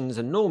conditions,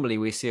 and normally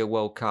we see a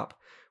World Cup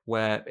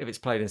where if it's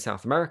played in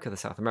South America, the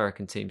South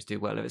American teams do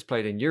well. If it's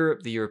played in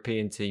Europe, the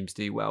European teams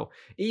do well.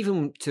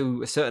 Even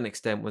to a certain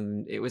extent,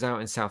 when it was out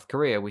in South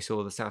Korea, we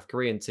saw the South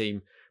Korean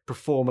team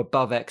perform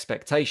above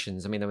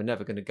expectations. I mean, they were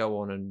never going to go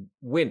on and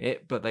win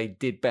it, but they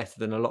did better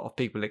than a lot of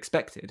people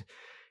expected.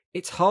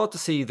 It's hard to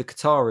see the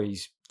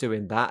Qataris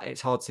doing that.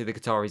 It's hard to see the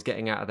Qataris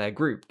getting out of their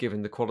group,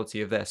 given the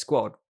quality of their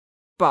squad.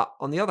 But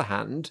on the other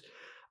hand,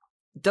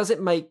 does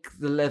it make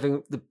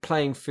the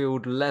playing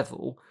field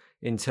level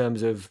in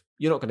terms of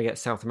you're not going to get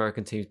South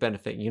American teams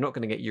benefiting, you're not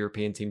going to get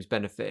European teams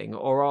benefiting,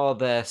 or are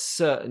there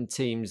certain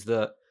teams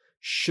that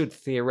should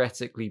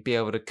theoretically be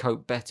able to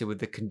cope better with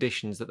the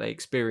conditions that they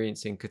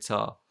experience in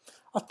Qatar?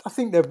 I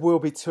think there will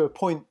be, to a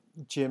point,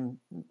 Jim,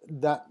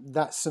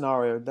 that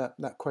scenario,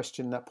 that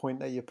question, that point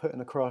that you're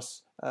putting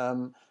across,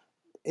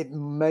 it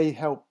may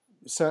help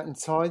certain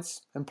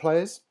sides and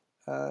players.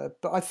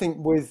 But I think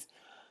with,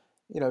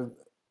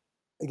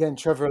 again,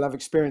 Trevor will have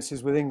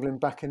experiences with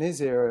England back in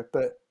his era,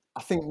 but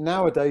I think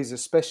nowadays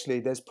especially,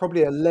 there's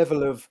probably a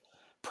level of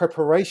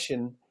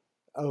preparation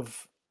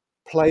of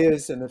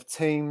players and of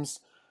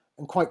teams.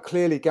 And quite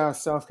clearly, Gareth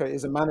Southgate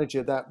is a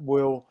manager that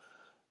will,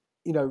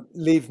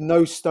 leave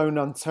no stone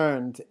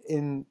unturned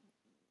in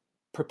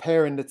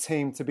preparing the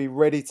team to be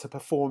ready to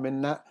perform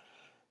in that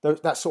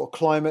sort of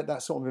climate,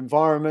 that sort of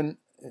environment,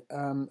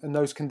 and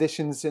those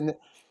conditions. And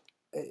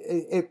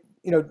the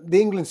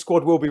England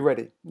squad will be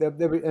ready,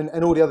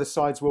 and all the other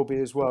sides will be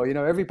as well.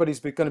 Everybody's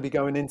going to be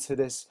going into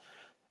this,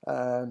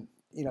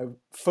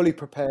 fully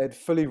prepared,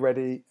 fully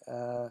ready,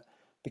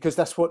 because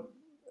that's what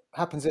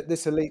happens at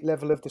this elite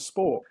level of the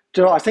sport.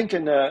 I think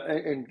in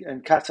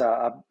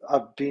Qatar,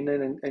 I've been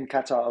in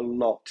Qatar a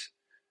lot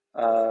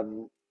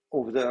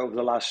over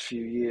the last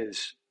few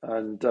years,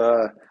 and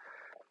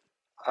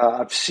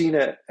I've seen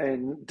it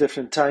in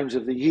different times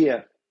of the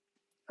year.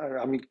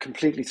 I mean,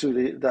 completely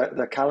through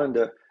the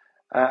calendar,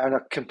 and I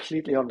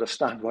completely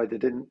understand why they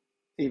didn't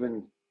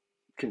even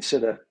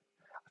consider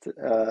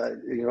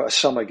a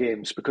summer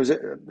games, because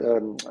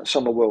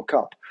summer World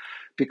Cup,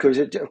 because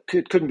it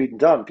couldn't be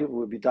done. People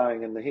would be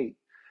dying in the heat,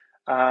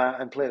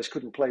 and players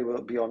couldn't play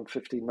beyond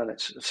 15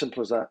 minutes. As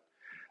simple as that.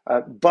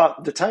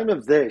 But the time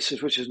of this,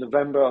 which is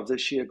November of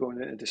this year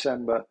going into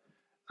December,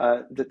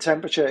 the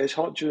temperature is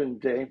hot during the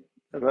day.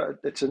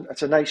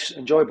 It's a nice,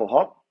 enjoyable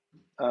hot.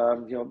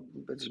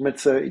 It's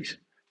mid-30s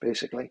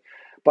basically.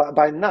 But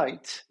by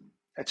night,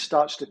 it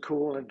starts to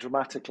cool and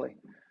dramatically.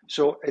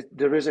 So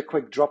there is a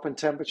quick drop in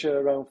temperature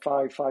around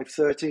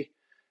 5:30,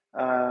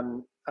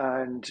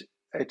 and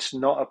it's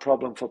not a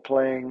problem for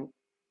playing.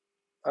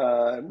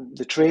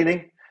 The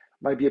training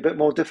might be a bit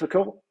more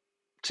difficult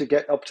to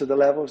get up to the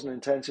levels and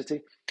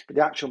intensity, but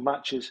the actual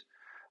matches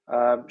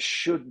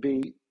should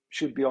be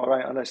all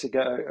right, unless they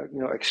get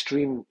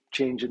extreme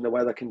change in the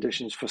weather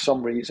conditions for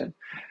some reason.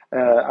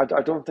 I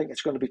don't think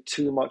it's going to be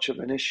too much of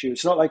an issue.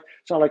 It's not like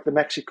the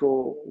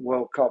Mexico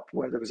World Cup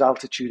where there was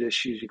altitude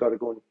issues. You got to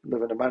go and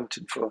live in a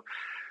mountain for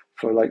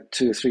like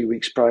 2 or 3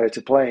 weeks prior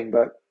to playing,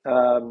 but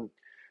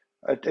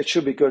it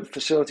should be good.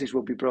 Facilities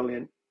will be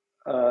brilliant,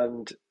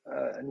 and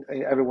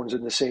everyone's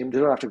in the same. They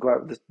don't have to go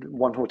out to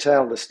one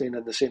hotel. They're staying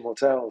in the same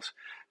hotels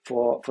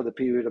for the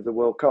period of the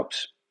World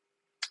Cups.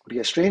 It'll be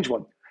a strange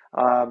one.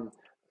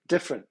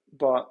 Different,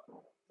 but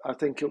I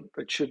think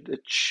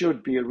it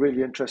should be a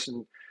really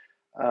interesting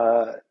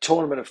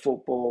tournament of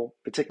football,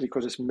 particularly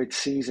because it's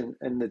mid-season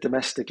in the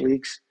domestic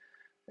leagues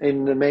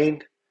in the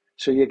main.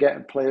 So you're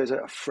getting players that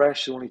are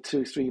fresh, only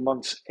 2-3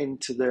 months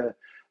into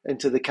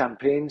the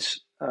campaigns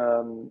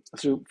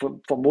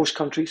for most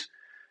countries.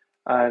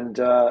 And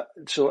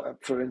so,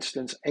 for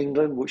instance,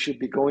 England, which should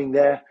be going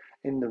there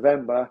in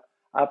November,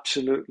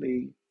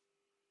 absolutely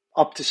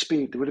up to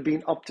speed. They would have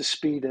been up to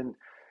speed in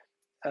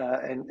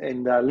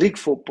league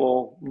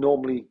football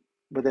normally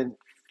within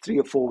 3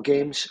 or 4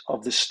 games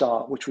of the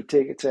start, which would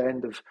take it to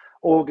end of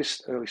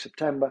August, early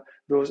September.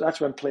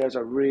 That's when players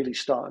are really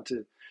starting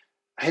to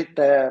hit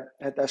their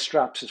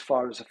straps as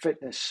far as the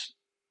fitness,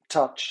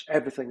 touch,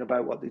 everything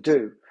about what they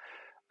do.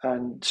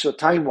 And so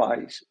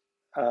time-wise,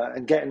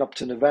 and getting up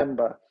to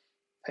November,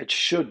 it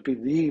should be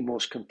the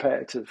most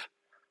competitive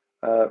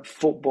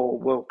football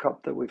World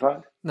Cup that we've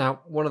had.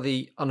 Now, one of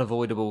the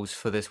unavoidables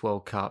for this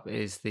World Cup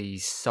is the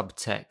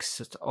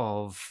subtext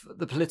of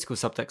the political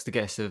subtext, I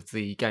guess, of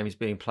the games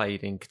being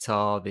played in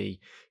Qatar, the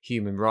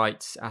human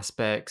rights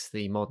aspects,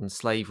 the modern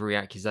slavery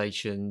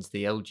accusations,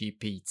 the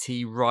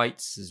LGBT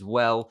rights as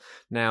well.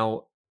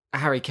 Now,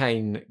 Harry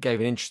Kane gave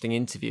an interesting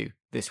interview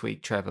this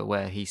week, Trevor,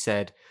 where he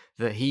said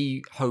that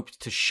he hoped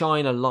to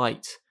shine a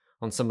light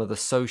on some of the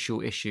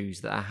social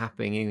issues that are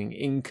happening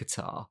in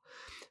Qatar.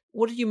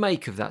 What did you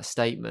make of that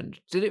statement?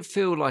 Did it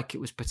feel like it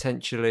was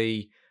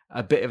potentially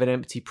a bit of an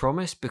empty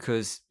promise?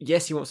 Because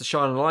yes, he wants to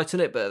shine a light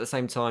on it, but at the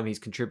same time, he's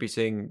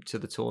contributing to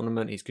the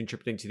tournament. He's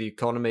contributing to the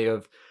economy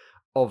of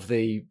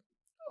the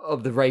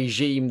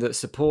regime that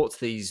supports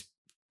these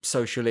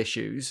social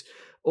issues.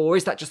 Or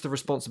is that just the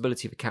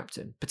responsibility of a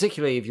captain,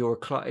 particularly if you're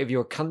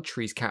a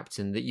country's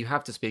captain, that you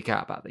have to speak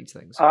out about these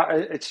things?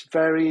 It's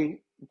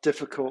very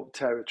difficult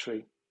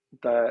territory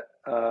that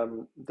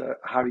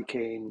Harry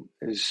Kane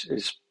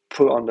is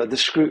put under, the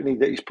scrutiny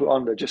that he's put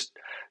under just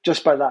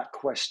by that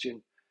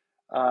question.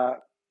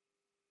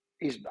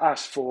 He's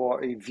asked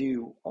for a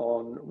view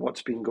on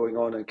what's been going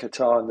on in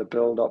Qatar and the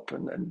build-up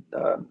and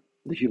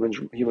the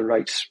human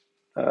rights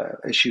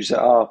issues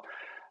that are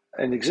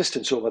in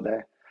existence over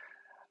there.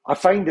 I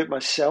find it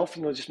myself,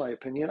 just my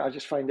opinion, I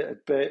just find it a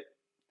bit,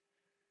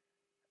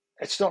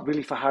 it's not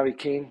really for Harry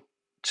Kane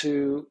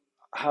to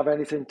have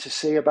anything to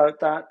say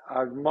about that.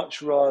 I'd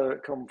much rather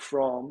it come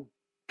from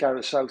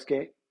Gareth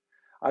Southgate.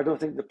 I don't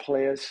think the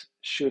players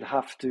should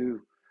have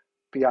to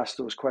be asked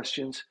those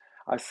questions.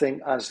 I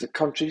think as the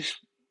countries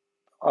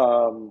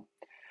are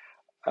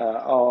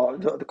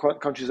the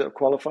countries that have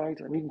qualified,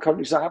 and even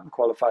countries that haven't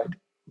qualified,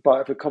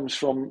 but if it comes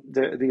from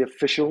the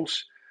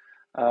officials,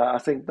 I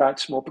think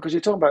that's more, because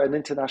you're talking about an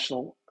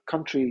international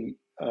country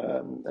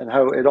and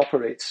how it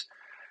operates.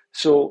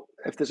 So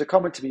if there's a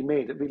comment to be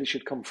made, it really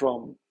should come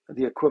from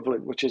the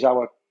equivalent, which is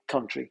our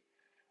country.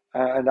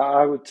 And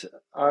I would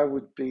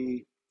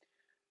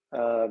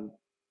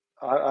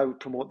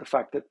promote the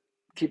fact that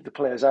keep the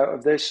players out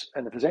of this,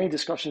 and if there's any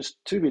discussions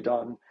to be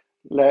done,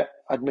 let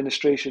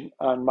administration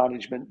and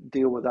management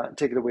deal with that and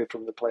take it away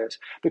from the players.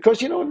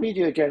 Because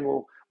media again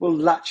will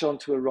latch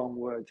onto a wrong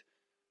word.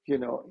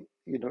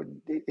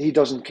 He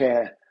doesn't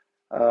care.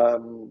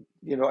 And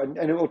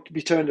it will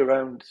be turned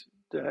around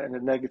in a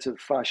negative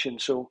fashion.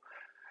 So,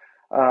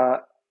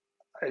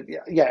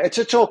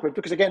 it's awkward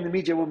because again, the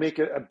media will make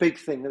a big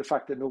thing of the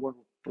fact that no one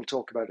will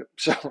talk about it.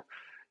 So,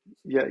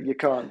 yeah, you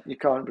can't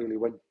really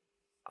win.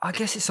 I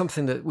guess it's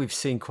something that we've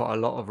seen quite a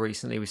lot of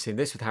recently. We've seen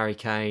this with Harry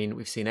Kane.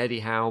 We've seen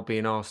Eddie Howe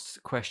being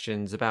asked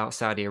questions about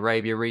Saudi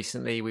Arabia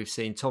recently. We've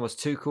seen Thomas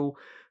Tuchel,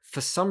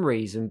 for some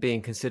reason,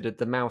 being considered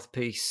the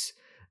mouthpiece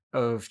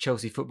of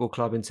Chelsea Football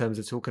Club in terms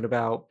of talking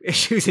about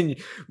issues in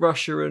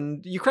Russia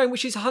and Ukraine,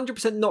 which is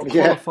 100% not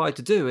qualified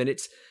to do. And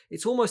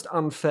it's almost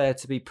unfair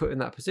to be put in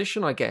that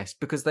position, I guess,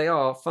 because they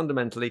are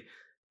fundamentally,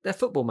 they're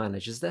football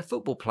managers, they're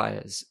football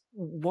players.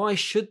 Why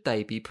should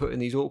they be put in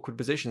these awkward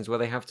positions where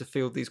they have to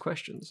field these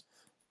questions?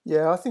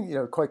 Yeah, I think,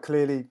 quite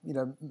clearly,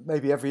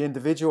 maybe every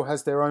individual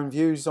has their own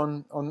views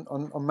on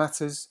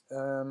matters.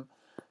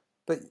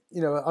 But,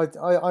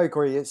 I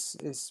agree. It's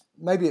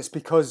maybe it's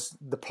because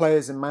the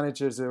players and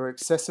managers are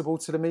accessible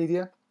to the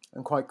media,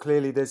 and quite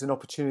clearly there's an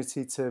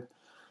opportunity to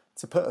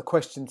put a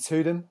question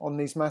to them on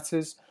these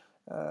matters.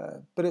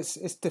 But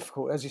it's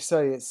difficult, as you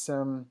say. It's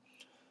they're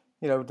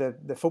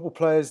football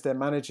players, they're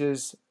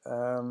managers.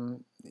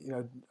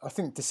 I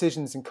think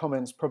decisions and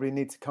comments probably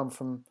need to come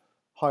from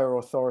higher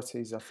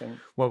authorities, I think.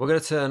 Well, we're going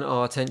to turn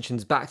our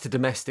attentions back to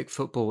domestic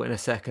football in a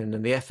second,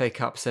 and the FA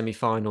Cup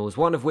semi-finals,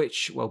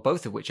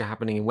 both of which are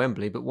happening in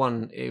Wembley, but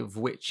one of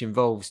which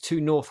involves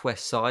two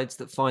Northwest sides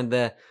that find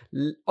their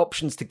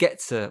options to get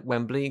to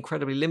Wembley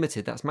incredibly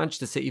limited. That's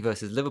Manchester City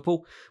versus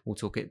Liverpool. We'll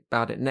talk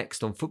about it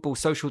next on Football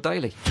Social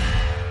Daily.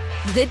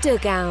 The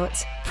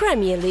Dugout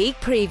Premier League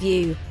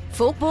Preview.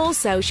 Football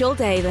Social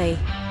Daily.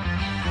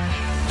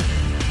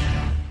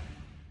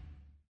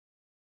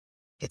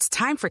 It's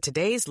time for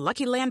today's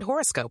Lucky Land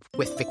horoscope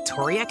with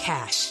Victoria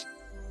Cash.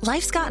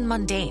 Life's gotten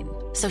mundane,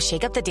 so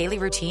shake up the daily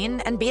routine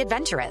and be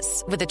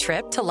adventurous with a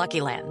trip to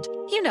Lucky Land.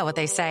 You know what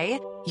they say,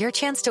 your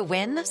chance to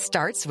win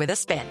starts with a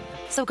spin.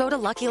 So go to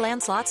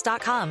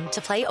LuckyLandSlots.com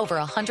to play over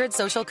 100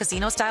 social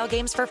casino-style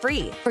games for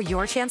free for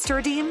your chance to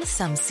redeem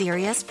some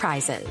serious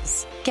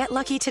prizes. Get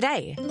lucky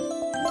today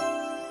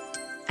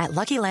at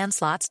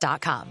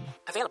LuckyLandSlots.com.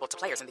 Available to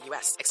players in the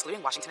U.S.,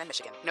 excluding Washington and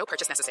Michigan. No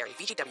purchase necessary.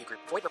 VGW Group.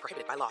 Void where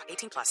prohibited by law.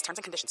 18+. Terms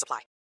and conditions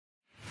apply.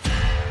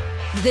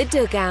 The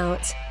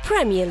Dugout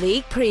Premier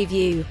League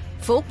Preview.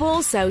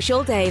 Football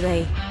Social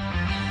Daily.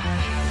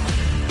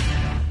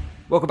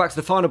 Welcome back to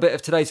the final bit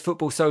of today's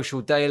Football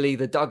Social Daily.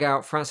 The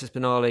Dugout, Francis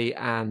Benali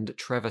and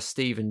Trevor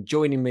Stephen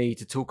joining me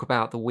to talk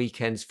about the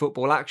weekend's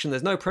football action.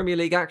 There's no Premier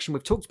League action.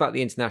 We've talked about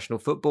the international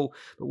football,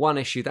 but one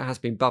issue that has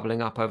been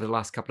bubbling up over the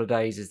last couple of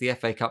days is the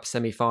FA Cup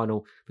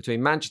semi-final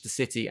between Manchester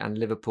City and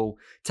Liverpool,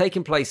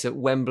 taking place at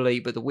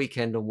Wembley, but the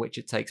weekend on which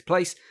it takes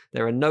place,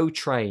 there are no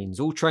trains.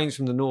 All trains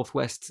from the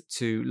northwest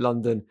to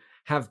London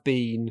have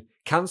been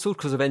cancelled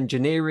because of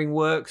engineering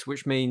works,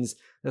 which means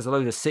there's a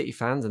load of City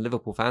fans and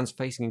Liverpool fans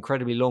facing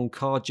incredibly long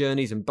car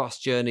journeys and bus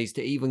journeys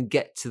to even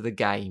get to the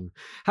game.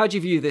 How do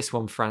you view this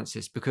one,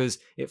 Francis? Because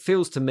it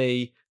feels to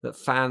me that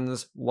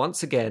fans,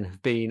 once again,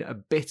 have been a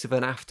bit of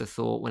an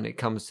afterthought when it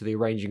comes to the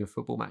arranging of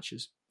football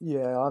matches.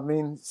 Yeah, I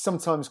mean,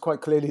 sometimes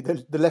quite clearly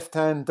the left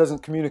hand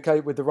doesn't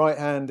communicate with the right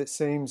hand, it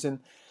seems, and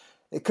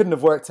it couldn't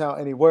have worked out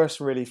any worse,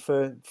 really,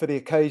 for the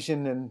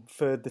occasion and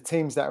for the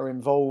teams that are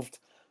involved.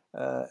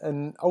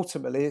 And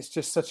ultimately, it's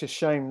just such a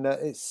shame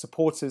that it's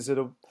supporters that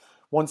are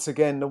once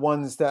again the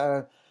ones that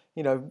are,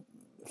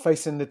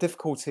 facing the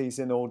difficulties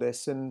in all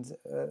this. And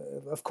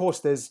of course,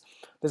 there's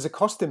a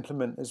cost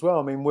implement as well.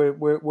 I mean,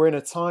 we're in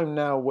a time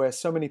now where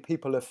so many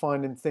people are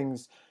finding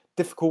things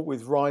difficult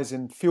with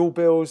rising fuel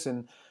bills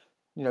and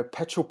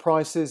petrol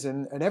prices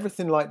and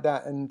everything like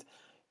that. And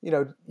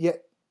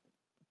yet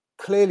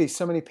clearly,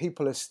 so many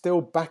people are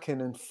still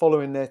backing and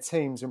following their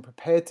teams and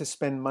prepared to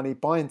spend money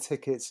buying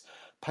tickets,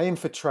 paying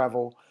for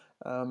travel.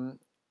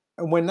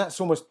 And when that's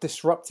almost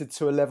disrupted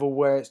to a level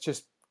where it's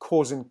just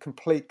causing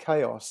complete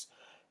chaos,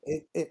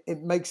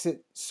 it makes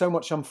it so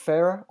much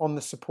unfairer on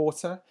the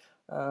supporter.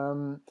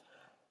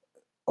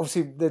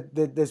 Obviously,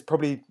 there's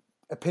probably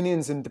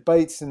opinions and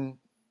debates, and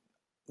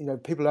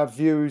people have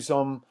views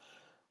on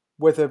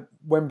whether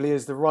Wembley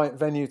is the right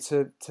venue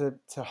to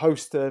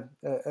host a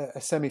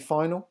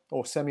semi-final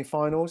or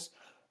semi-finals.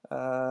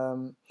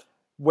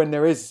 When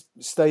there is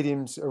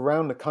stadiums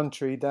around the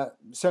country that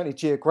certainly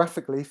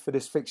geographically for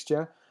this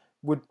fixture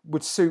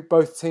would suit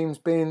both teams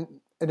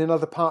being in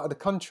another part of the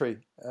country.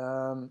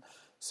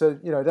 So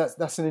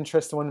that's an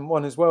interesting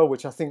one as well,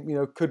 which I think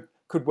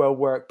could well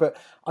work. But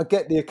I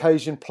get the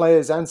occasion.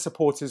 Players and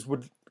supporters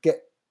would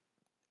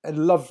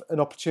love an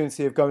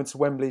opportunity of going to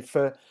Wembley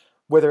for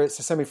whether it's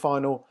a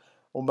semi-final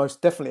or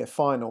most definitely a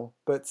final.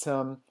 But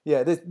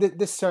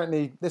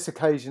this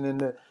occasion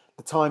and the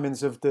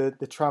timings of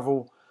the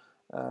travel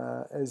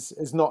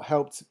has not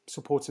helped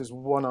supporters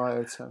one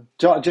iota.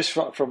 Just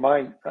from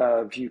my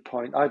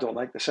viewpoint, I don't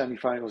like the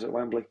semi-finals at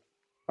Wembley.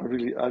 I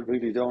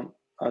really don't.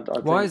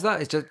 Why is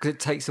that? It's just 'cause it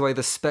takes away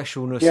the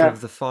specialness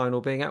of the final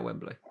being at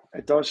Wembley.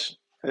 It does.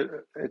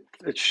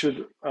 It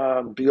should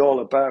be all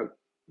about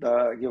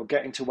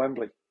getting to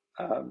Wembley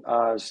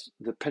as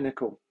the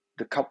pinnacle,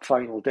 the cup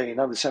final day.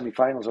 Now the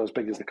semi-finals are as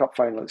big as the cup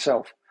final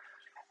itself,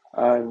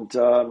 and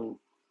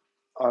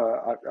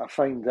I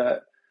find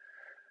that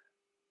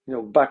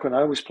back when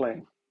I was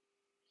playing,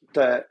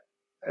 that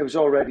it was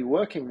already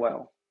working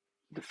well.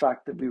 The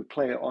fact that we would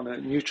play it on a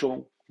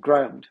neutral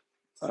ground.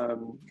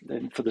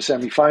 And for the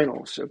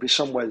semi-finals, it would be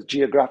somewhere that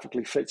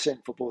geographically fits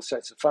in for both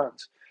sets of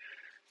fans.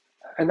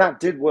 And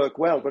that did work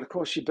well. But of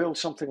course, you build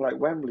something like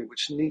Wembley,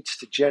 which needs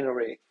to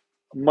generate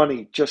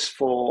money just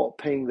for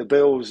paying the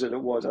bills that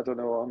it was. I don't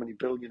know how many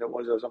billion it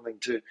was or something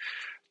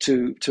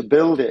to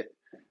build it,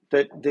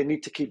 that they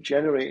need to keep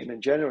generating.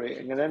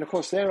 And then, of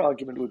course, their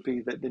argument would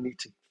be that they need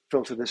to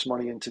filter this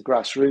money into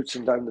grassroots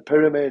and down the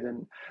pyramid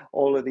and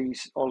all of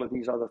these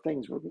other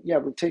things.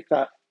 We'll take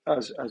that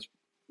as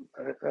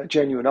a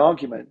genuine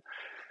argument,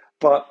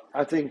 but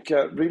I think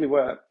really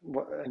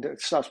and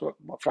it starts what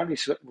Franny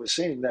was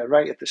saying there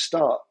right at the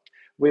start.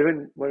 We're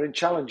in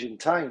challenging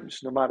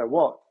times, no matter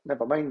what.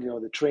 Never mind,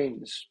 the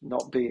trains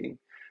not being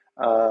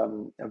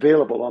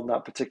available on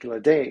that particular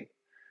day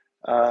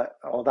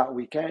or that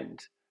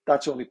weekend.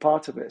 That's only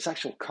part of it. It's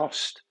actual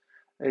cost.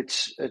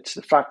 It's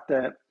the fact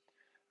that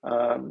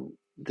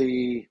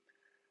the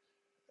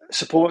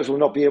supporters will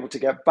not be able to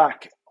get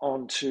back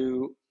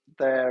onto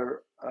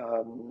their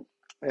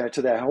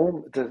to their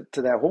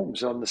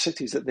homes on the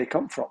cities that they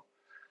come from.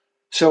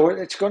 So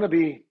it's going to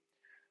be,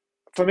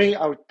 for me,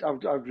 I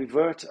would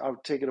revert. I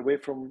would take it away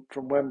from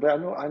Wembley. I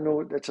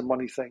know it's a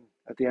money thing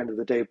at the end of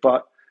the day,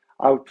 but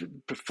I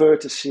would prefer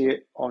to see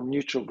it on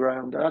neutral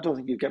ground. And I don't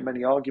think you get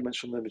many arguments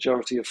from the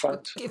majority of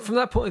fans. From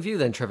that point of view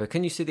then, Trevor,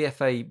 can you see the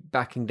FA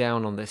backing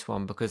down on this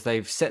one? Because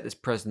they've set this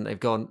precedent. They've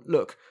gone,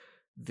 look,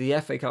 the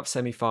FA Cup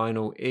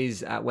semi-final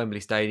is at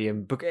Wembley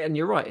Stadium. And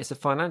you're right, it's a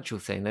financial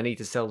thing. They need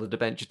to sell the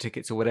debenture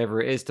tickets or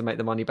whatever it is to make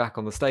the money back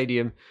on the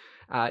stadium.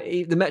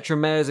 The Metro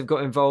Mayors have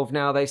got involved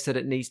now. They've said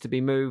it needs to be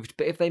moved.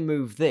 But if they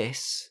move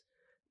this,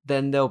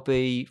 then there'll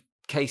be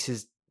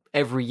cases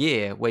every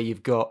year where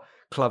you've got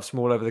clubs from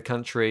all over the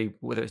country,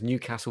 whether it's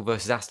Newcastle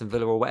versus Aston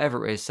Villa or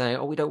whatever it is,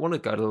 saying, we don't want to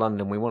go to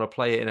London. We want to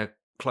play it in a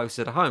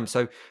closer to home.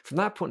 So from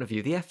that point of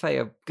view, the FA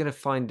are going to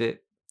find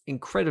it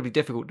incredibly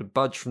difficult to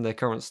budge from their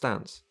current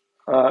stance.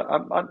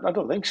 I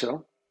don't think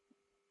so.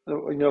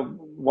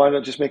 Why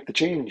not just make the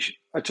change?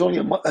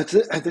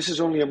 This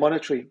is only a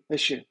monetary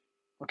issue.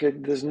 Okay,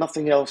 there's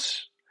nothing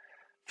else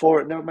for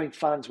it. Never mind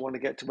fans want to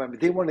get to Wembley.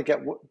 They want to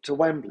get to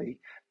Wembley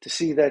to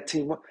see their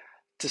team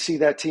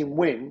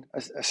win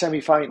a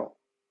semi-final,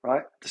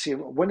 right? To see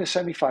them win a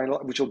semi-final,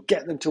 which will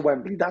get them to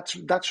Wembley.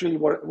 That's really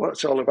what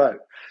it's all about.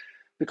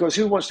 Because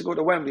who wants to go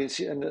to Wembley and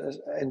see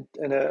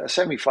in a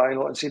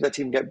semi-final and see their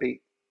team get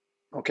beat?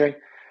 Okay,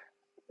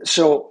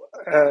 so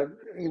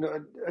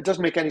it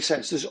doesn't make any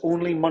sense. There's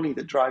only money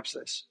that drives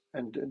this,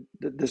 and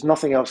there's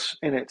nothing else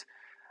in it.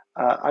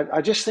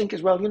 I just think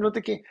as well,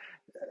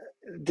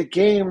 the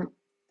game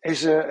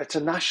is it's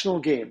a national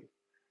game,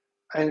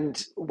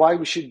 and why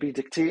we should be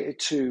dictated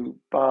to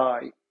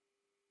by,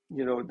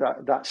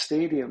 that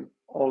stadium,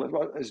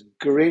 all as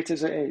great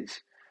as it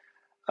is.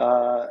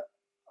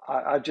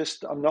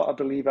 I'm not a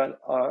believer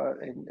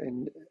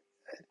in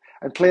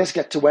and players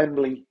get to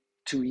Wembley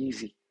too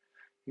easy.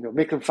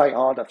 Make them fight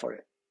harder for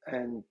it,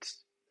 and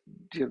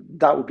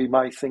that would be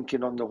my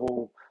thinking on the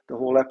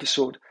whole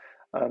episode.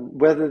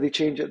 Whether they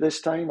change it this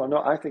time or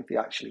not, I think they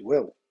actually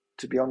will.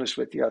 To be honest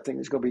with you, I think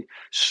there's going to be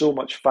so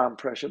much fan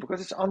pressure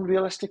because it's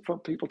unrealistic for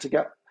people to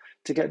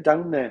get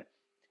down there,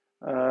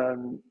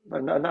 and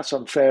that's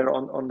unfair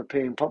on the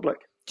paying public.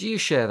 Do you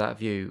share that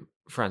view,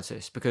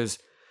 Francis? Because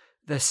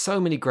there's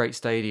so many great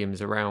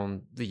stadiums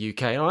around the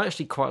UK, and I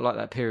actually quite like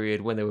that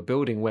period when they were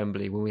building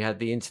Wembley, when we had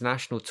the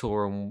international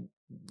tour and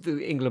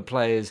the England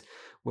players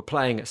were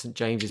playing at St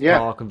James's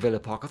Park and Villa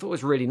Park. I thought it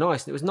was really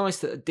nice. And it was nice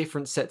that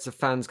different sets of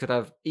fans could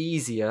have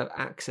easier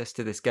access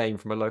to this game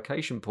from a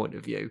location point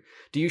of view.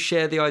 Do you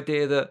share the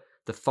idea that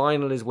the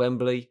final is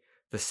Wembley,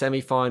 the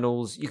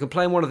semi-finals, you can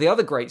play in one of the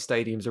other great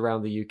stadiums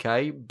around the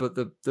UK, but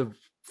the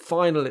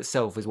final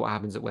itself is what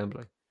happens at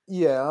Wembley?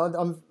 Yeah,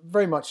 I'm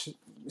very much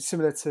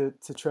similar to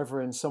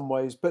Trevor in some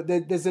ways, but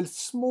there's a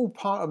small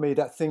part of me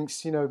that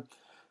thinks,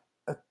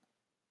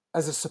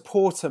 as a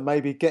supporter,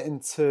 maybe getting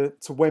to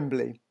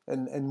Wembley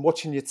and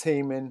watching your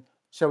team in,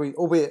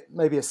 albeit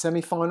maybe a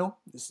semi-final,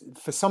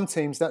 for some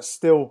teams that's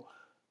still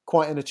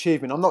quite an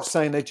achievement. I'm not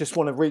saying they just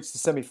want to reach the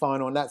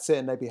semi-final and that's it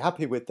and they'd be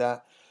happy with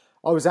that.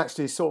 I was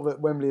actually sort of at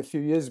Wembley a few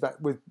years back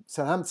with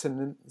Southampton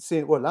and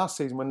seeing, last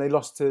season when they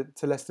lost to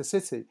Leicester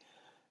City.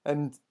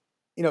 And,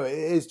 it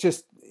is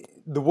just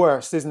the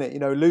worst, isn't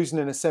it? Losing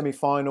in a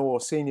semi-final or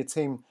seeing your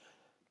team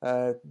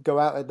go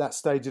out at that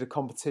stage of the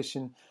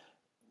competition.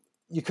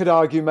 You could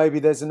argue maybe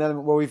there's an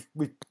element where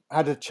we've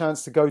had a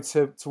chance to go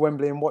to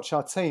Wembley and watch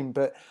our team,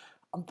 but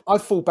I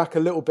fall back a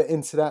little bit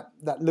into that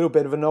little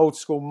bit of an old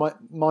school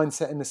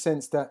mindset in the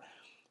sense that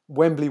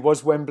Wembley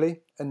was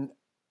Wembley, and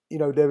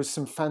there was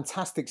some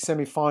fantastic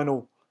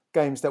semi-final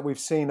games that we've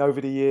seen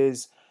over the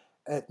years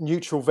at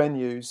neutral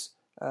venues,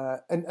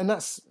 and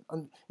that's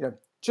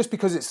just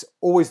because it's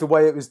always the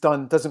way it was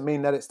done doesn't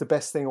mean that it's the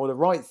best thing or the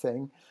right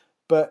thing,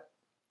 but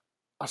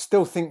I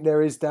still think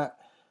there is that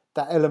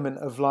element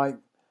of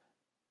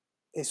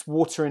it's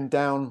watering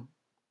down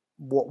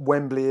what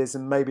Wembley is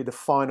and maybe the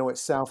final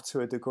itself to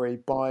a degree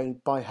by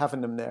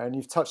having them there. And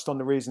you've touched on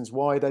the reasons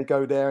why they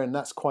go there, and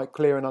that's quite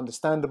clear and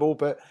understandable.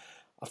 But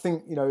I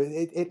think,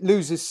 it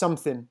loses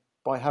something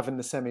by having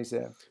the semis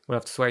there. We'll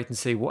have to wait and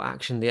see what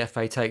action the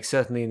FA takes.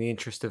 Certainly in the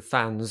interest of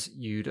fans,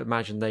 you'd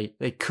imagine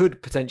they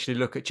could potentially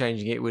look at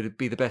changing it. It would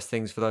be the best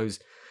things for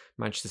those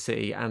Manchester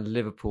City and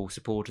Liverpool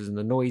supporters, and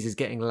the noise is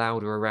getting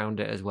louder around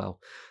it as well.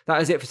 That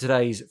is it for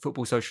today's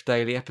Football Social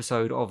Daily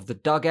episode of The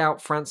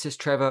Dugout. Francis,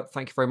 Trevor,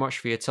 thank you very much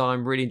for your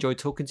time. Really enjoyed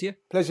talking to you.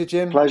 Pleasure,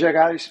 Jim. Pleasure,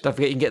 guys. Don't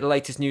forget you can get the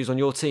latest news on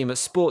your team at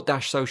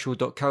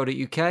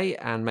sport-social.co.uk,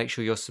 and make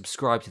sure you're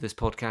subscribed to this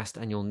podcast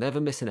and you'll never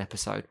miss an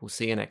episode. We'll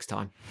see you next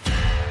time.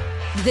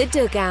 The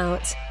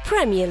Dugout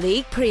Premier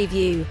League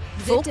Preview.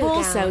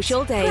 Football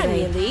Social Daily.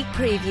 Premier League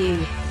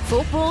Preview.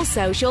 Football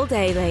Social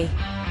Daily.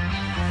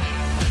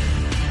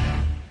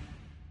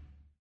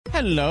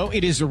 Hello,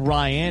 it is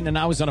Ryan, and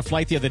I was on a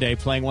flight the other day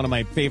playing one of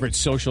my favorite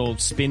social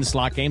spin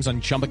slot games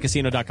on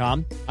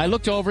ChumbaCasino.com. I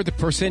looked over at the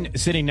person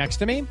sitting next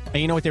to me, and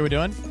you know what they were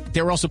doing?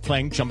 They were also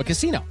playing Chumba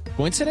Casino.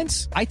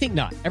 Coincidence? I think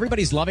not.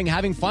 Everybody's loving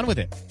having fun with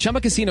it.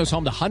 Chumba Casino is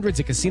home to hundreds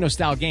of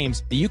casino-style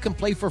games that you can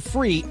play for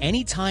free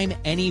anytime,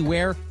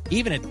 anywhere,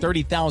 even at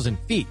 30,000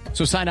 feet.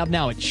 So sign up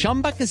now at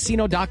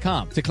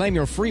ChumbaCasino.com to claim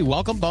your free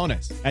welcome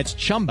bonus. That's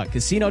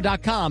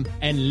ChumbaCasino.com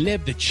and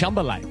live the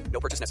Chumba life. No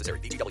purchase necessary.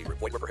 VGW.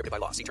 Void where prohibited by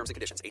law. See terms and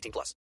conditions.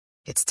 18+.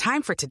 It's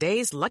time for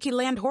today's Lucky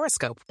Land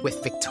horoscope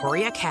with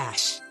Victoria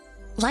Cash.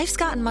 Life's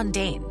gotten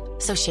mundane,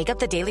 so shake up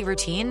the daily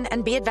routine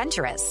and be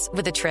adventurous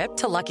with a trip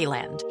to Lucky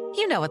Land.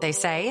 You know what they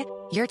say,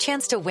 your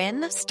chance to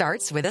win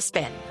starts with a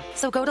spin.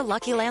 So go to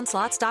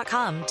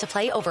LuckyLandSlots.com to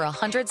play over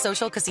 100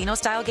 social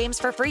casino-style games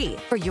for free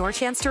for your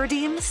chance to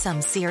redeem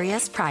some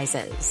serious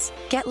prizes.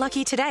 Get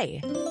lucky today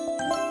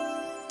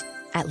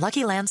at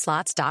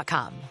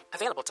LuckyLandSlots.com.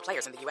 Available to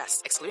players in the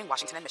U.S., excluding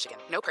Washington and Michigan.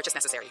 No purchase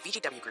necessary.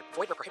 VGW Group.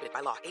 Void where prohibited by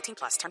law.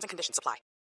 18+. Terms and conditions apply.